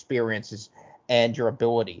broaden your experiences and your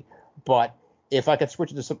ability. But if I could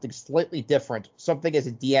switch into something slightly different, something as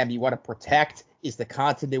a DM you want to protect is the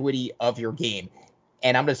continuity of your game.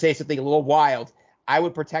 And I'm going to say something a little wild. I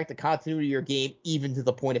would protect the continuity of your game even to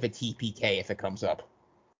the point of a TPK if it comes up.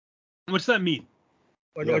 What's that mean?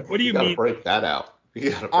 What do you mean? Break that out.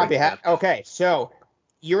 Okay, so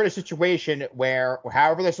you're in a situation where,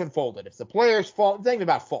 however this unfolded, it's the player's fault. It's not even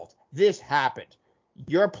about fault. This happened.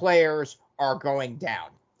 Your players are going down.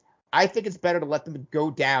 I think it's better to let them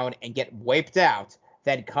go down and get wiped out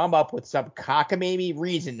than come up with some cockamamie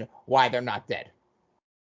reason why they're not dead.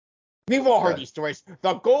 We've all heard these stories.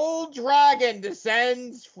 The gold dragon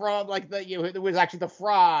descends from it was actually the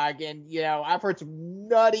frog, and I've heard some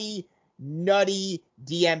nutty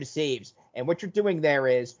DM saves. And what you're doing there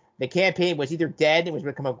is the campaign was either dead and was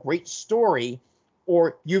going to become a great story,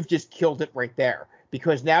 or you've just killed it right there,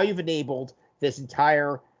 because now you've enabled this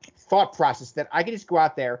entire thought process that I can just go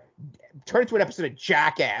out there, turn it into an episode of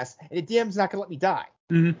Jackass, and the DM's not going to let me die.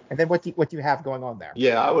 Mm-hmm. And then what do you have going on there?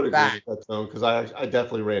 Yeah, I would agree with that, Tone, because I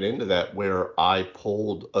definitely ran into that where I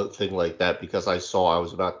pulled a thing like that because I saw I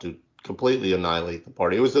was about to completely annihilate the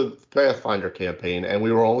party. It was a Pathfinder campaign, and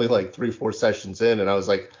we were only like 3-4 sessions in, and I was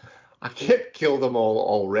like, I can't kill them all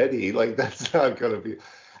already. Like, that's not going to be.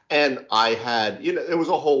 And I had, it was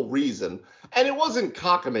a whole reason. And it wasn't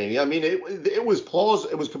cockamamie. I mean, it was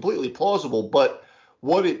plausible. It was completely plausible, but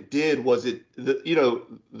what it did was the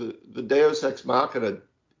Deus Ex Machina,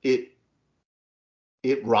 it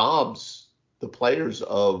robs the players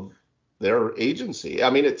of their agency. I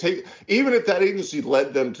mean, even if that agency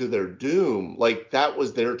led them to their doom, like that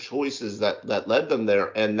was their choices that led them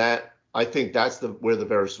there, and that I think that's where the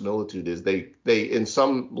verisimilitude is. They in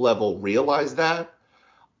some level realize that,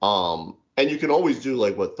 and you can always do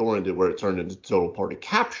like what Thorin did, where it turned into total party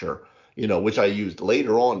capture, which I used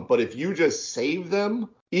later on. But if you just save them,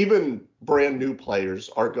 even brand new players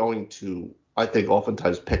are going to, I think,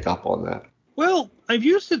 oftentimes pick up on that. Well, I've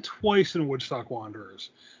used it twice in Woodstock Wanderers.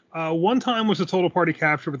 One time was a total party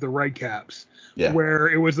capture with the Red Caps, where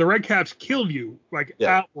it was the Red Caps killed you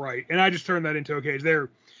outright, and I just turned that into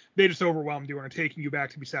they just overwhelmed you and are taking you back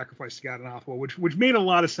to be sacrificed to Gadanathwa, which made a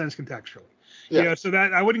lot of sense contextually. Yeah. So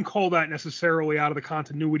that I wouldn't call that necessarily out of the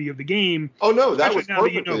continuity of the game. Oh no, that was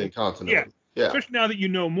perfectly in continuity. Yeah. Especially now that you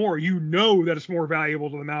know more, that it's more valuable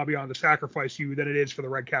to the Malbion to sacrifice you than it is for the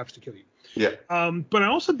Red Caps to kill you. Yeah. But I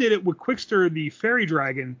also did it with Quickster, the fairy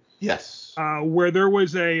dragon. Yes. Where there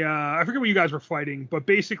was I forget what you guys were fighting, but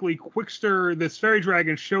basically Quickster, this fairy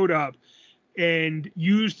dragon showed up and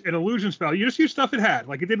used an illusion spell. You just used stuff it had.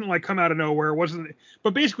 Like, it didn't come out of nowhere. It wasn't.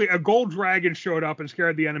 But basically, a gold dragon showed up and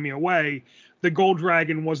scared the enemy away. The gold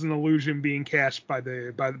dragon was an illusion being cast by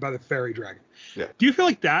the fairy dragon. Yeah. Do you feel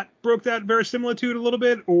like that broke that verisimilitude a little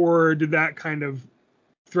bit, or did that kind of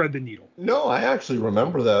thread the needle? No, I actually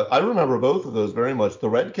remember that. I remember both of those very much. The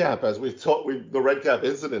Red Cap, the Red Cap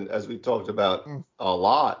incident, as we talked about a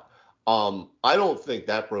lot. I don't think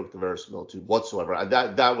that broke the verisimilitude whatsoever.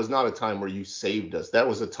 That was not a time where you saved us. That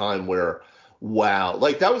was a time where, wow,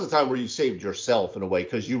 that was a time where you saved yourself in a way,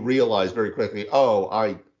 because you realized very quickly, oh,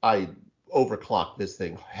 I overclocked this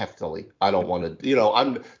thing heftily. I don't want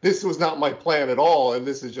to, this was not my plan at all, and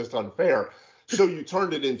this is just unfair. So you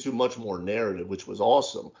turned it into much more narrative, which was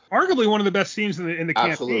awesome. Arguably one of the best scenes in the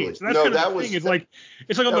campaign. So that's kind of the thing. It's like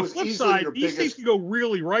on the flip side, these things can go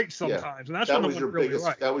really right sometimes, and that's when they went really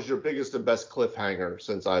right. That was your biggest and best cliffhanger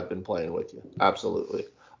since I've been playing with you. Absolutely.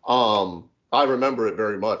 I remember it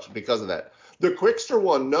very much because of that. The Quickster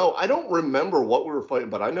one, no, I don't remember what we were fighting,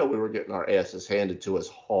 but I know we were getting our asses handed to us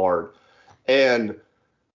hard. And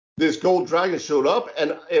this gold dragon showed up,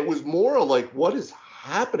 and it was more like, what is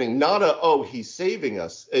happening? Not he's saving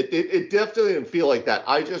us. It definitely didn't feel like that.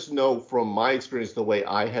 I just know from my experience, the way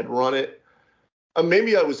I had run it,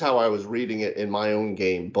 Maybe that was how I was reading it in my own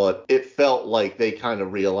game, but it felt like they kind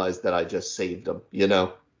of realized that I just saved them, you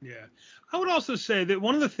know? Yeah. I would also say that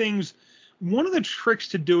one of the tricks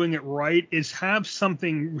to doing it right is have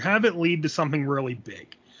it lead to something really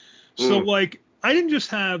big. So like I didn't just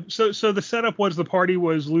have so the setup was the party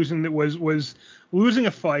was losing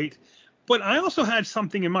a fight, but I also had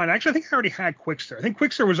something in mind. Actually, I think I already had Quickster. I think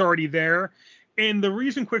Quickster was already there. And the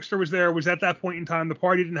reason Quickster was there was at that point in time, the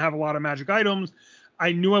party didn't have a lot of magic items.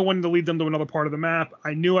 I knew I wanted to lead them to another part of the map.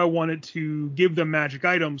 I knew I wanted to give them magic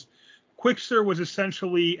items. Quickster was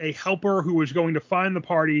essentially a helper who was going to find the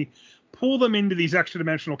party, pull them into these extra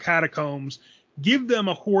dimensional catacombs, give them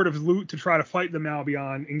a horde of loot to try to fight the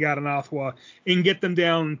Malbion in Gadanathwa, and get them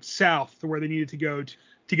down south to where they needed to go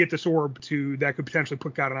to get this orb that could potentially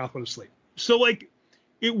put Gadanathwa to sleep. So like,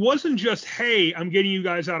 it wasn't just, hey, I'm getting you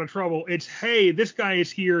guys out of trouble. It's, hey, this guy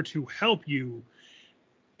is here to help you,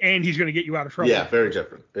 and he's going to get you out of trouble. Yeah, very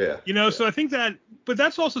different. Yeah. So I think but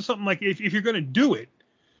that's also something like if you're going to do it,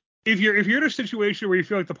 if you're in a situation where you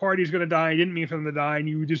feel like the party is going to die, you didn't mean for them to die, and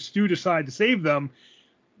you just do decide to save them,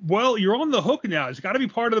 well, you're on the hook now. It's got to be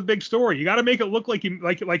part of the big story. You got to make it look like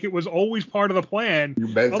it was always part of the plan.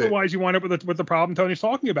 Otherwise, you wind up with the problem Tony's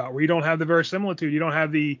talking about, where you don't have the verisimilitude, you don't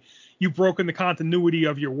have you've broken the continuity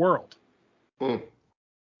of your world.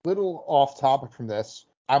 Little off topic from this.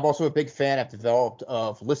 I'm also a big fan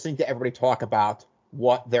of listening to everybody talk about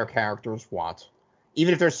what their characters want,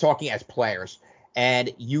 even if they're talking as players.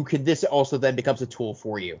 And this also then becomes a tool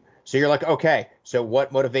for you. So you're like, okay, so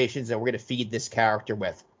what motivations are we going to feed this character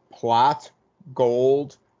with? Plot,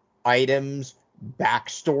 gold, items,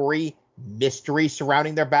 backstory, mystery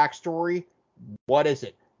surrounding their backstory. What is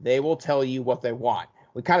it? They will tell you what they want.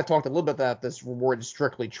 We kind of talked a little bit about this reward in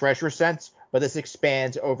strictly treasure sense, but this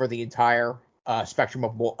expands over the entire spectrum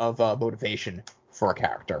of motivation for a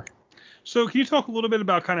character. So can you talk a little bit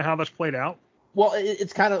about kind of how that's played out? Well,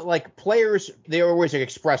 it's kind of like players, they're always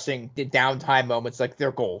expressing the downtime moments, like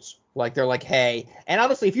their goals. Like they're like, hey, and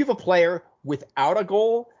honestly, if you have a player without a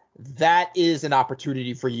goal, that is an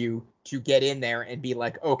opportunity for you to get in there and be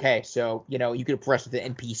like, okay, so, you could press the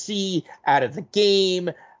NPC out of the game,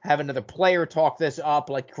 have another player talk this up,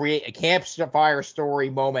 like create a campfire story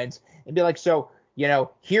moment and be like, so,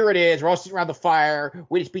 here it is. We're all sitting around the fire.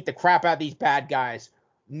 We just beat the crap out of these bad guys.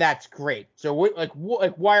 And that's great. So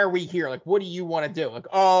why are we here? Like, what do you want to do? Like,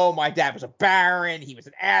 oh, my dad was a baron. He was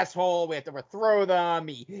an asshole. We have to overthrow them.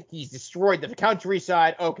 He's destroyed the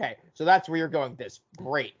countryside. Okay, so that's where you're going with this.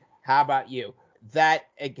 Great. How about you? That,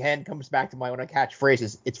 again, comes back to my one of my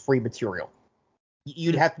catchphrases. It's free material.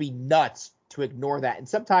 You'd have to be nuts to ignore that. And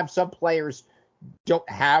sometimes some players don't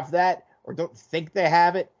have that or don't think they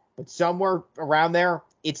have it, but somewhere around there,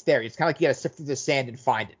 it's there. It's kind of like you got to sift through the sand and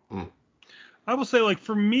find it. I will say, like,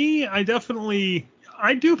 for me, I do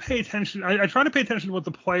pay attention. I try to pay attention to what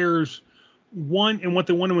the players want and what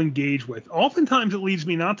they want to engage with. Oftentimes, it leads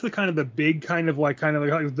me not to the big kind of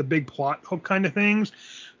the big plot hook kind of things,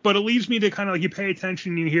 but it leads me to kind of like you pay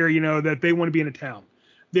attention and you hear, that they want to be in a town.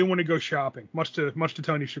 They want to go shopping, much to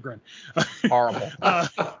Tony's chagrin. Horrible.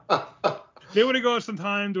 They want to go out some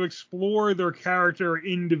time to explore their character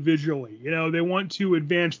individually. They want to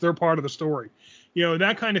advance their part of the story.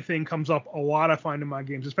 That kind of thing comes up a lot, I find, in my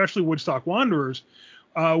games, especially Woodstock Wanderers,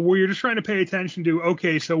 where you're just trying to pay attention to,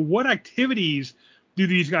 okay, so what activities do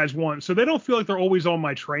these guys want? So they don't feel like they're always on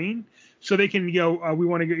my train. So they can, we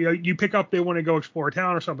want to go, you pick up, they want to go explore a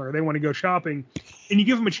town or something, or they want to go shopping, and you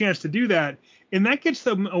give them a chance to do that. And that gets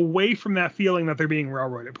them away from that feeling that they're being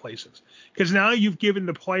railroaded places. Because now you've given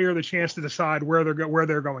the player the chance to decide where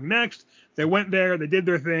they're going next. They went there, they did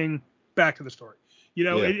their thing, back to the story.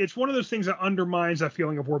 It's one of those things that undermines that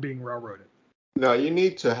feeling of we're being railroaded. No, you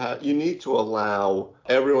need to allow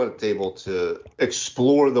everyone at the table to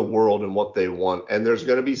explore the world and what they want. And there's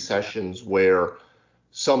going to be sessions where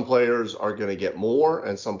some players are going to get more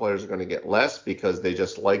and some players are going to get less because they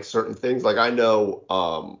just like certain things. Like I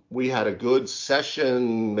know we had a good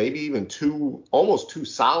session, maybe even almost two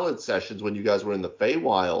solid sessions when you guys were in the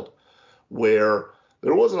Feywild, where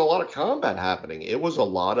there wasn't a lot of combat happening. It was a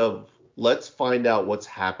lot of let's find out what's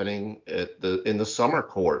happening in the summer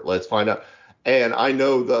court. Let's find out. And I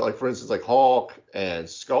know that, like, for instance, like Hawk and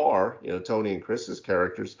Scar, Tony and Chris's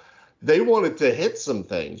characters, they wanted to hit some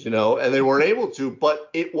things, and they weren't able to, but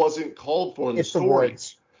it wasn't called for in the story.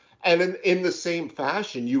 And in the same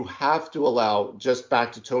fashion, you have to allow, just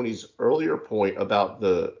back to Tony's earlier point about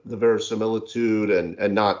the verisimilitude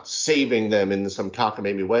and not saving them in some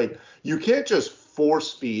cockamamie way. You can't just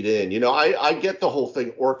force feed in. I get the whole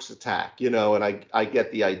thing, orcs attack, and I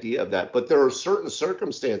get the idea of that. But there are certain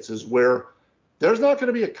circumstances where there's not going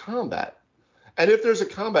to be a combat. And if there's a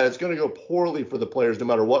combat, it's going to go poorly for the players no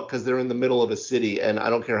matter what, because they're in the middle of a city, and I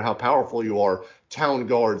don't care how powerful you are, town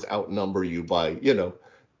guards outnumber you by, 12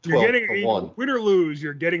 to 1. Win or lose,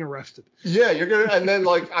 you're getting arrested. Yeah, you're gonna, and then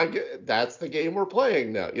that's the game we're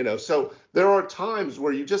playing now, So there are times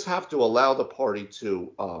where you just have to allow the party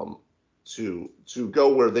to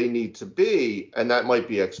go where they need to be, and that might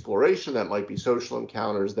be exploration, that might be social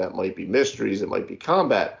encounters, that might be mysteries, it might be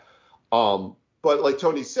combat. But like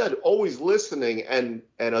Tony said, always listening and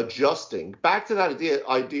adjusting back to that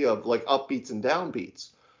idea of like upbeats and downbeats.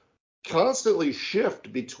 Constantly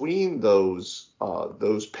shift between those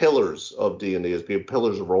pillars of D&D,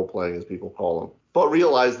 pillars of role playing, as people call them. But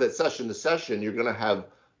realize that session to session, they're not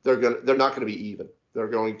going to be even. They're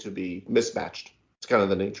going to be mismatched. It's kind of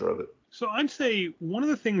the nature of it. So I'd say one of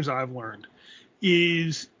the things I've learned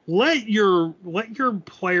is let your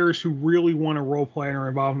players who really want to role play and are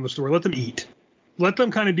involved in the story, let them eat. Let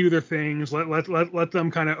them kind of do their things. Let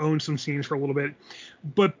them kind of own some scenes for a little bit,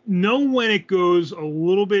 but know when it goes a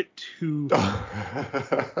little bit too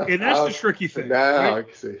far. And that's the tricky thing. Now right?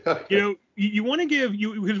 I see. You want to give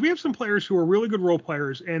because we have some players who are really good role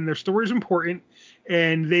players and their story is important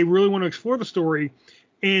and they really want to explore the story,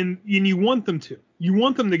 and you want them to. You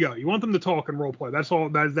want them to go. You want them to talk and role play. That's all.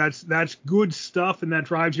 That's good stuff, and that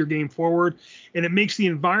drives your game forward, and it makes the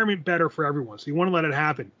environment better for everyone. So you want to let it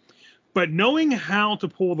happen. But knowing how to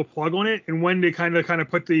pull the plug on it and when to kind of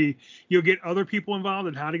put get other people involved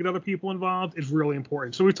and how to get other people involved is really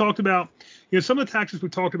important. So we talked about, some of the tactics we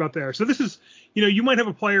talked about there. So this is, you might have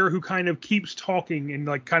a player who kind of keeps talking and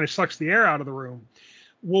like kind of sucks the air out of the room.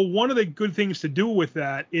 Well, one of the good things to do with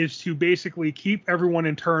that is to basically keep everyone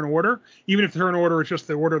in turn order, even if the turn order is just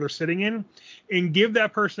the order they're sitting in, and give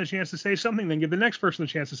that person a chance to say something, then give the next person a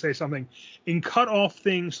chance to say something, and cut off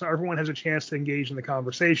things so everyone has a chance to engage in the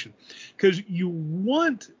conversation. Because you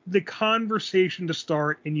want the conversation to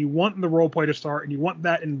start, and you want the role play to start, and you want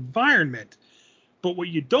that environment. But what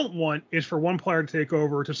you don't want is for one player to take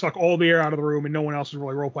over, to suck all the air out of the room, and no one else is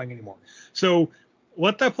really role playing anymore. So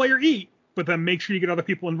let that player eat, but then make sure you get other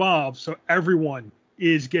people involved so everyone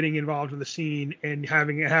is getting involved in the scene and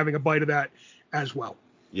having a bite of that as well.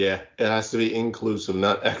 Yeah, it has to be inclusive,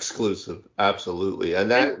 not exclusive. Absolutely. And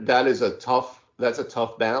that's a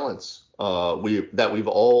tough balance we've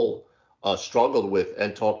all struggled with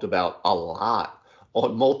and talked about a lot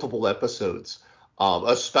on multiple episodes,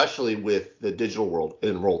 especially with the digital world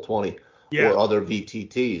in Roll20 or other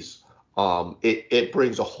VTTs. It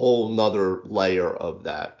brings a whole nother layer of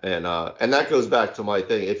that. And that goes back to my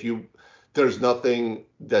thing. There's nothing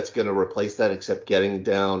that's going to replace that except getting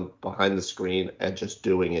down behind the screen and just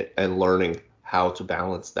doing it and learning how to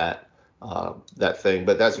balance that thing.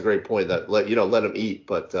 But that's a great point that let them eat,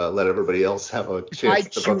 but let everybody else have a chance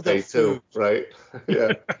to partake too. Right.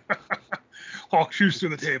 Yeah. Hawk shoots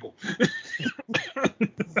through the table.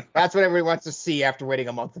 That's what everybody wants to see after waiting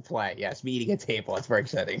a month to play. Yes, me eating a table. That's very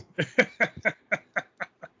exciting.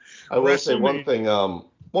 I will say one thing.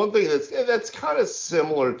 One thing that's kind of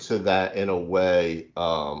similar to that in a way.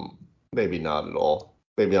 Maybe not at all.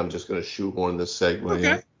 Maybe I'm just going to shoehorn this segue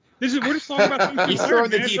in. We're just talking about things He's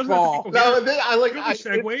throwing the deep ball. No, I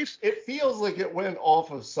segues. It feels like it went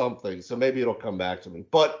off of something, so maybe it'll come back to me.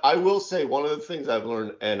 But I will say one of the things I've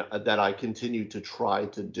learned and that I continue to try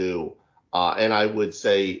to do, and I would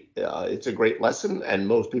say it's a great lesson, and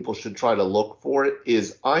most people should try to look for it,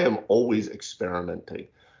 is I am always experimenting.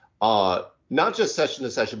 Not just session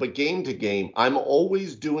to session, but game to game. I'm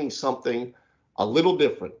always doing something a little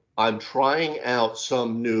different. I'm trying out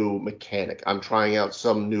some new mechanic. I'm trying out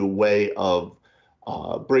some new way of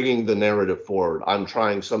bringing the narrative forward. I'm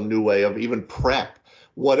trying some new way of even prep,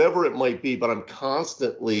 whatever it might be. But I'm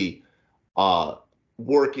constantly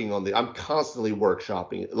working on I'm constantly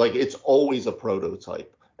workshopping. Like it's always a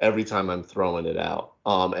prototype every time I'm throwing it out.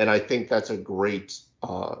 And I think that's a great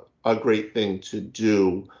thing to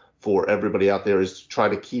do for everybody out there, is to try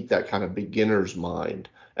to keep that kind of beginner's mind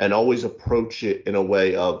and always approach it in a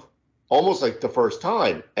way of almost like the first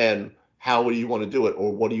time, and how do you want to do it,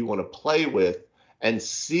 or what do you want to play with, and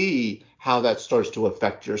see how that starts to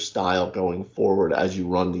affect your style going forward as you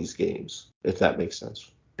run these games, if that makes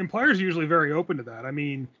sense. And players are usually very open to that. I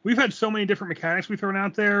mean, we've had so many different mechanics we've thrown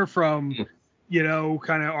out there, from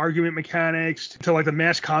kind of argument mechanics to like the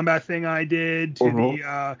mass combat thing I did to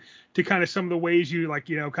the to kind of some of the ways you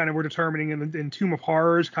kind of were determining in Tomb of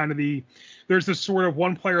Horrors, kind of there's this sort of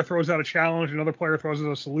one player throws out a challenge, another player throws out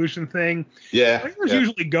a solution thing. Players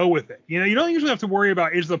usually go with it. You don't usually have to worry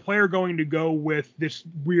about, is the player going to go with this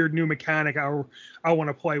weird new mechanic I want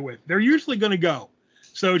to play with. They're usually going to go.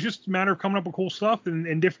 So it's just a matter of coming up with cool stuff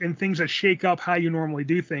and things that shake up how you normally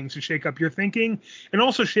do things, to shake up your thinking and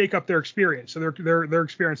also shake up their experience. So they're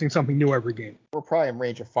experiencing something new every game. We're probably in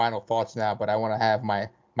range of final thoughts now, but I want to have my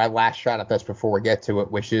last shot at this before we get to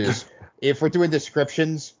it, which is if we're doing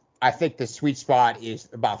descriptions, I think the sweet spot is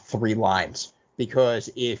about 3 lines, because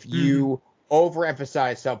if you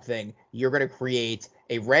overemphasize something, you're going to create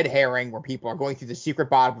a red herring where people are going through the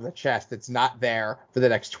secret bottom of the chest that's not there for the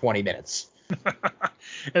next 20 minutes.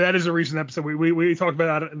 And that is a recent episode. We talked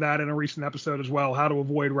about that in a recent episode as well, how to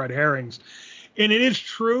avoid red herrings. And it is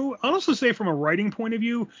true. I'll also say from a writing point of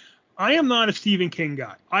view, I am not a Stephen King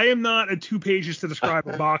guy. I am not a 2 pages to describe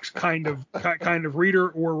a box kind of reader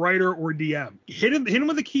or writer or DM. Hit him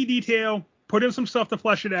with a key detail, put in some stuff to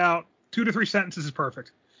flesh it out. 2 to 3 sentences is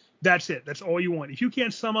perfect. That's it. That's all you want. If you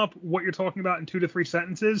can't sum up what you're talking about in 2 to 3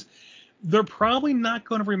 sentences, they're probably not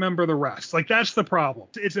going to remember the rest. Like, that's the problem.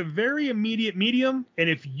 It's a very immediate medium, and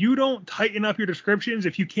if you don't tighten up your descriptions,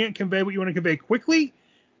 if you can't convey what you want to convey quickly,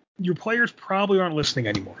 your players probably aren't listening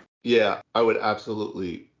anymore. Yeah, I would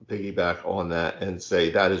absolutely piggyback on that and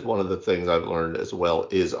say that is one of the things I've learned as well,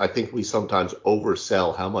 is I think we sometimes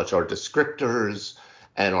oversell how much our descriptors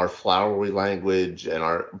and our flowery language and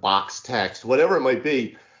our box text, whatever it might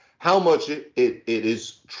be, how much it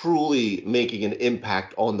is truly making an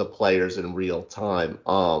impact on the players in real time.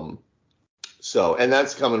 And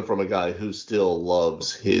that's coming from a guy who still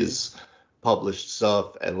loves his published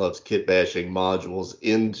stuff and loves kit bashing modules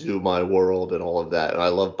into my world and all of that. And I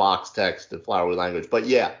love box text and flowery language. But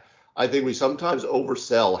yeah, I think we sometimes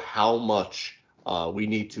oversell how much we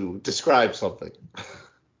need to describe something.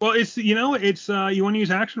 Well, you want to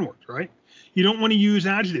use action words, right? You don't want to use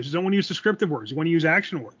adjectives. You don't want to use descriptive words. You want to use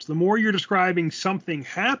action words. The more you're describing something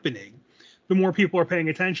happening, the more people are paying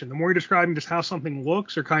attention. The more you're describing just how something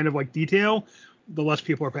looks or kind of like detail, the less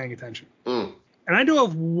people are paying attention. And I do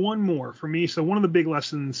have one more for me. So one of the big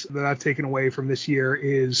lessons that I've taken away from this year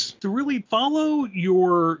is to really follow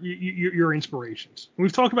your inspirations.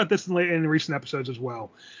 We've talked about this in recent episodes as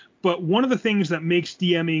well. But one of the things that makes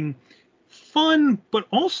DMing fun, but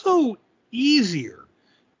also easier,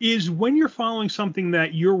 is when you're following something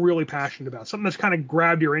that you're really passionate about, something that's kind of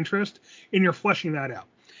grabbed your interest, and you're fleshing that out.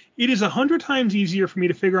 It is 100 times easier for me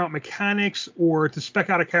to figure out mechanics or to spec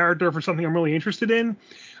out a character for something I'm really interested in,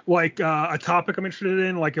 like a topic I'm interested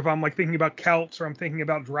in, like if I'm like thinking about Celts, or I'm thinking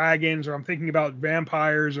about dragons, or I'm thinking about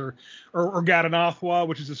vampires, or Gadanathwa,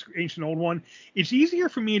 which is this ancient old one. It's easier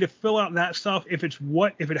for me to fill out that stuff if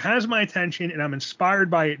it has my attention and I'm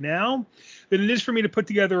inspired by it now, than it is for me to put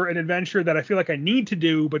together an adventure that I feel like I need to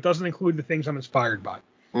do but doesn't include the things I'm inspired by.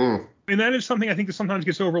 And that is something I think that sometimes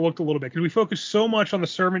gets overlooked a little bit, because we focus so much on the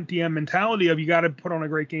servant DM mentality of you got to put on a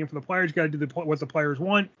great game for the players, you got to do what the players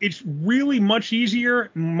want. It's really much easier,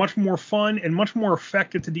 much more fun, and much more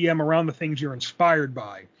effective to DM around the things you're inspired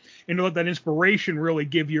by, and to let that inspiration really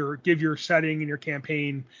give your setting and your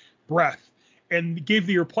campaign breadth, and give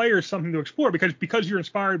your players something to explore, because you're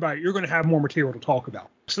inspired by it, you're going to have more material to talk about.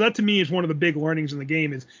 So that to me is one of the big learnings in the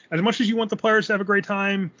game, is as much as you want the players to have a great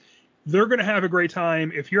time, they're going to have a great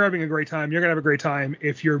time. If you're having a great time, you're going to have a great time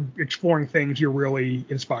if you're exploring things you're really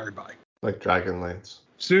inspired by. Like Dragonlance.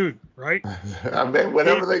 Soon, right? I mean,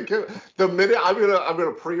 whenever they get the minute I'm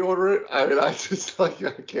gonna pre-order it. I mean, I just I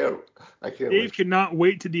can't. Dave wait. cannot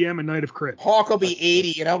wait to DM a Night of Crit. Hawk will be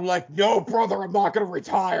 80, and I'm like, no, brother, I'm not going to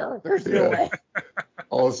retire. There's no way.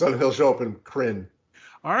 All of a sudden, he'll show up in Kryn.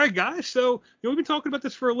 All right, guys. So we've been talking about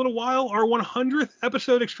this for a little while. Our 100th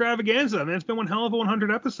episode extravaganza. Man, it's been one hell of a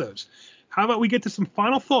 100 episodes. How about we get to some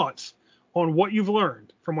final thoughts on what you've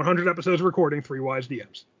learned from 100 episodes of recording 3 Wise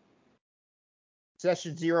DMs?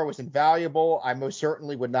 Session 0 was invaluable. I most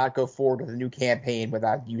certainly would not go forward with a new campaign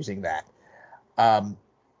without using that.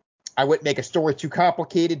 I wouldn't make a story too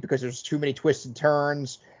complicated because there's too many twists and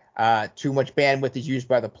turns. Too much bandwidth is used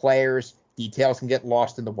by the players. Details can get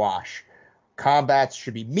lost in the wash. Combats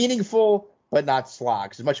should be meaningful, but not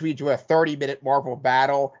slogs. As much as we enjoy a 30-minute Marvel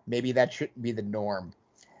battle, maybe that shouldn't be the norm.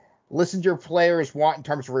 Listen to your players' want in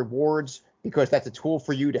terms of rewards, because that's a tool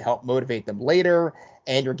for you to help motivate them later,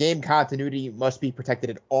 and your game continuity must be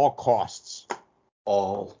protected at all costs.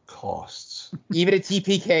 All costs. Even at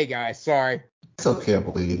TPK, guys. Sorry. I still can't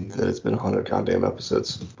believe that it's been 100 goddamn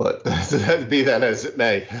episodes, but be that as it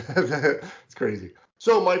may. It's crazy.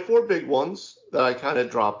 So my 4 big ones that I kind of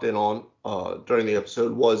dropped in on during the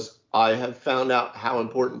episode was I have found out how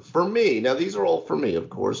important for me, now these are all for me, of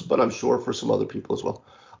course, but I'm sure for some other people as well,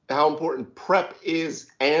 how important prep is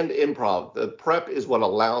and improv. The prep is what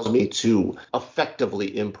allows me to effectively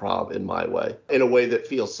improv in my way, in a way that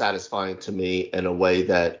feels satisfying to me, in a way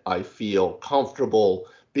that I feel comfortable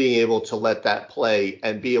being able to let that play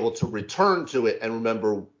and be able to return to it and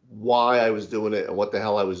remember why I was doing it and what the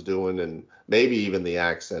hell I was doing, and maybe even the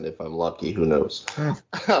accent if I'm lucky, who knows.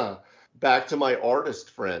 Back to my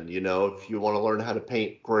artist friend, if you want to learn how to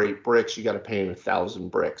paint great bricks, you got to paint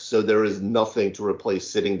 1,000 bricks. So there is nothing to replace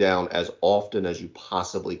sitting down as often as you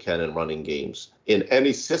possibly can and running games. In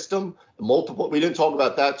any system, we didn't talk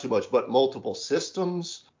about that too much, but multiple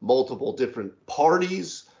systems, multiple different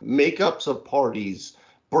parties, makeups of parties,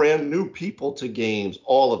 brand new people to games,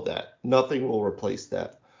 all of that. Nothing will replace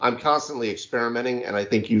that. I'm constantly experimenting, and I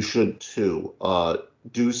think you should too.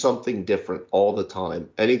 Do something different all the time.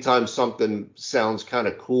 Anytime something sounds kind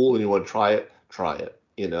of cool and you want to try it, try it.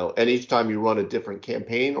 And each time you run a different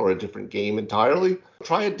campaign or a different game entirely,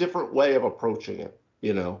 try a different way of approaching it,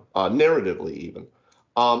 narratively even.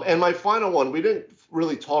 And my final one, we didn't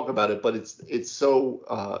really talk about it, but it's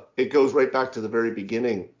so it goes right back to the very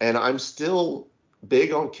beginning. And I'm still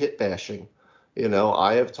big on kit bashing.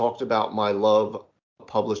 I have talked about my love of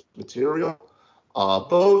published material.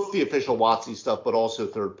 Both the official WotC stuff, but also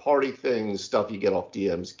third-party things, stuff you get off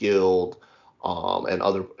DM's Guild, and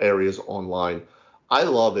other areas online. I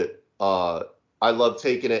love it. I love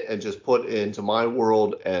taking it and just put it into my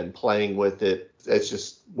world and playing with it. It's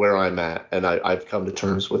just where I'm at, and I've come to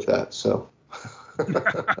terms with that. So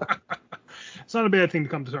it's not a bad thing to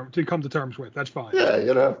come to terms with. That's fine.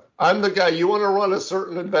 Yeah, I'm the guy. You want to run a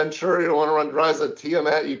certain adventure, you want to run Rise of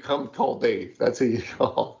Tiamat, you come call Dave. That's who you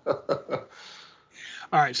call.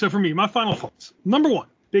 All right, so for me, my final thoughts. Number one,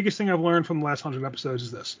 biggest thing I've learned from the last 100 episodes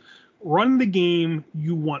is this. Run the game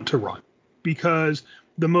you want to run, because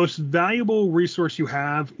the most valuable resource you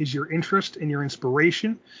have is your interest and your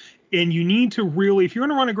inspiration. And you need to really, if you're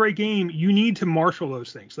going to run a great game, you need to marshal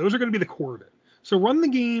those things. Those are going to be the core of it. So run the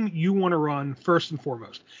game you want to run first and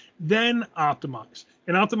foremost. Then optimize.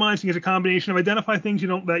 And optimizing is a combination of identify things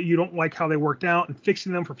that you don't like how they worked out and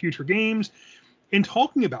fixing them for future games. And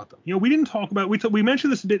talking about them. We didn't talk about, we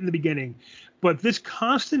mentioned this a bit in the beginning, but this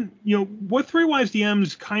constant, what Three Wise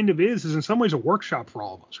DMs kind of is in some ways a workshop for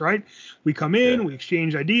all of us, right? We come in, we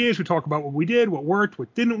exchange ideas, we talk about what we did, what worked,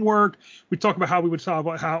 what didn't work. We talk about how we would solve,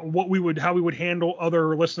 how we would handle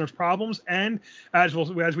other listeners' problems. And as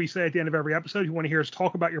we say at the end of every episode, if you want to hear us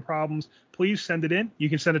talk about your problems, please send it in. You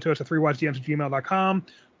can send it to us at threewisedms@gmail.com.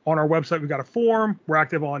 On our website, we've got a forum. We're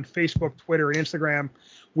active on Facebook, Twitter, and Instagram.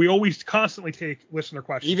 We always constantly take listener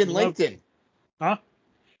questions. Even LinkedIn. Huh?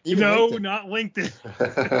 Even no, LinkedIn. Not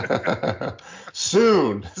LinkedIn.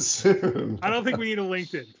 Soon. I don't think we need a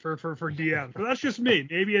LinkedIn for DM. But that's just me.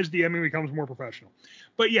 Maybe as DMing becomes more professional.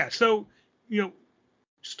 But yeah, so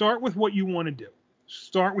start with what you want to do.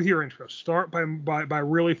 Start with your interest. Start by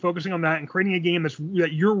really focusing on that and creating a game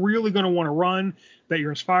that you're really going to want to run, that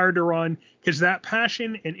you're inspired to run, because that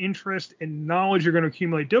passion and interest and knowledge you're going to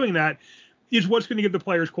accumulate doing that is what's going to give the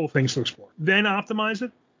players cool things to explore. Then optimize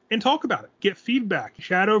it and talk about it. Get feedback.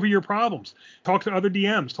 Chat over your problems. Talk to other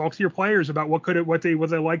DMs. Talk to your players about what they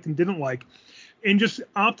liked and didn't like. And just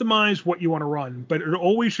optimize what you want to run. But it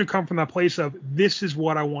always should come from that place of, this is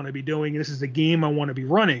what I want to be doing. This is the game I want to be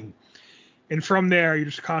running. And from there, you're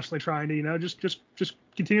just constantly trying to, just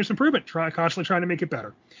continuous improvement, constantly trying to make it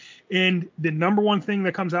better. And the number one thing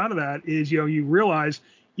that comes out of that is, you realize,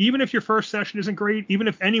 even if your first session isn't great, even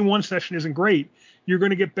if any one session isn't great, you're going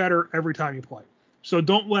to get better every time you play. So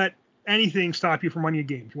don't let anything stop you from running a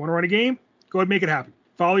game. If you want to run a game, go ahead and make it happen.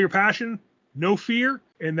 Follow your passion, no fear,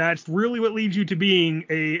 and that's really what leads you to being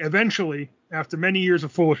eventually, after many years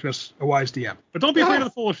of foolishness, a wise DM. But don't be afraid of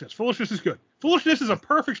the foolishness. Foolishness is good. Foolishness is a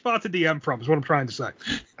perfect spot to DM from, is what I'm trying to say.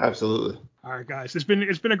 Absolutely. All right, guys. It's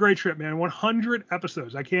been a great trip, man. 100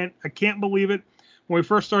 episodes. I can't believe it. When we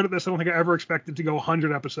first started this, I don't think I ever expected to go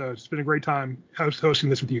 100 episodes. It's been a great time hosting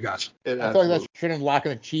this with you guys. I feel like that should unlock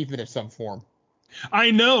an achievement of some form.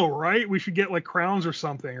 I know, right? We should get like crowns or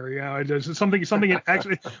something, or something.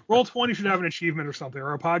 Actually, Roll20 should have an achievement or something,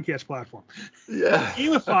 or a podcast platform. Yeah.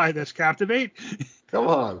 Gamify this, Captivate. Come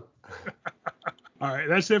on. All right,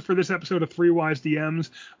 that's it for this episode of Three Wise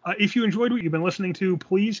DMs. If you enjoyed what you've been listening to,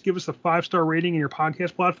 please give us a 5-star rating in your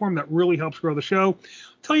podcast platform. That really helps grow the show.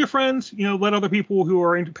 Tell your friends, let other people who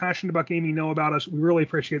are passionate about gaming know about us. We really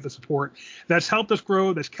appreciate the support. That's helped us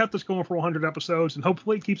grow. That's kept us going for 100 episodes, and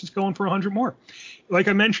hopefully it keeps us going for 100 more. Like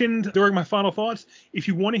I mentioned during my final thoughts, if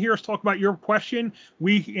you want to hear us talk about your question,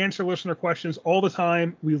 we answer listener questions all the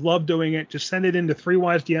time. We love doing it. Just send it in to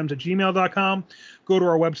threewisedms@gmail.com. Go to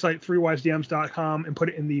our website, threewisedms.com, and put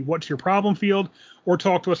it in the What's Your Problem field, or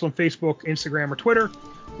talk to us on Facebook, Instagram, or Twitter.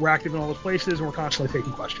 We're active in all those places, and we're constantly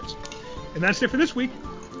taking questions. And that's it for this week.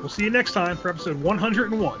 We'll see you next time for episode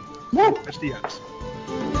 101 of SDMs.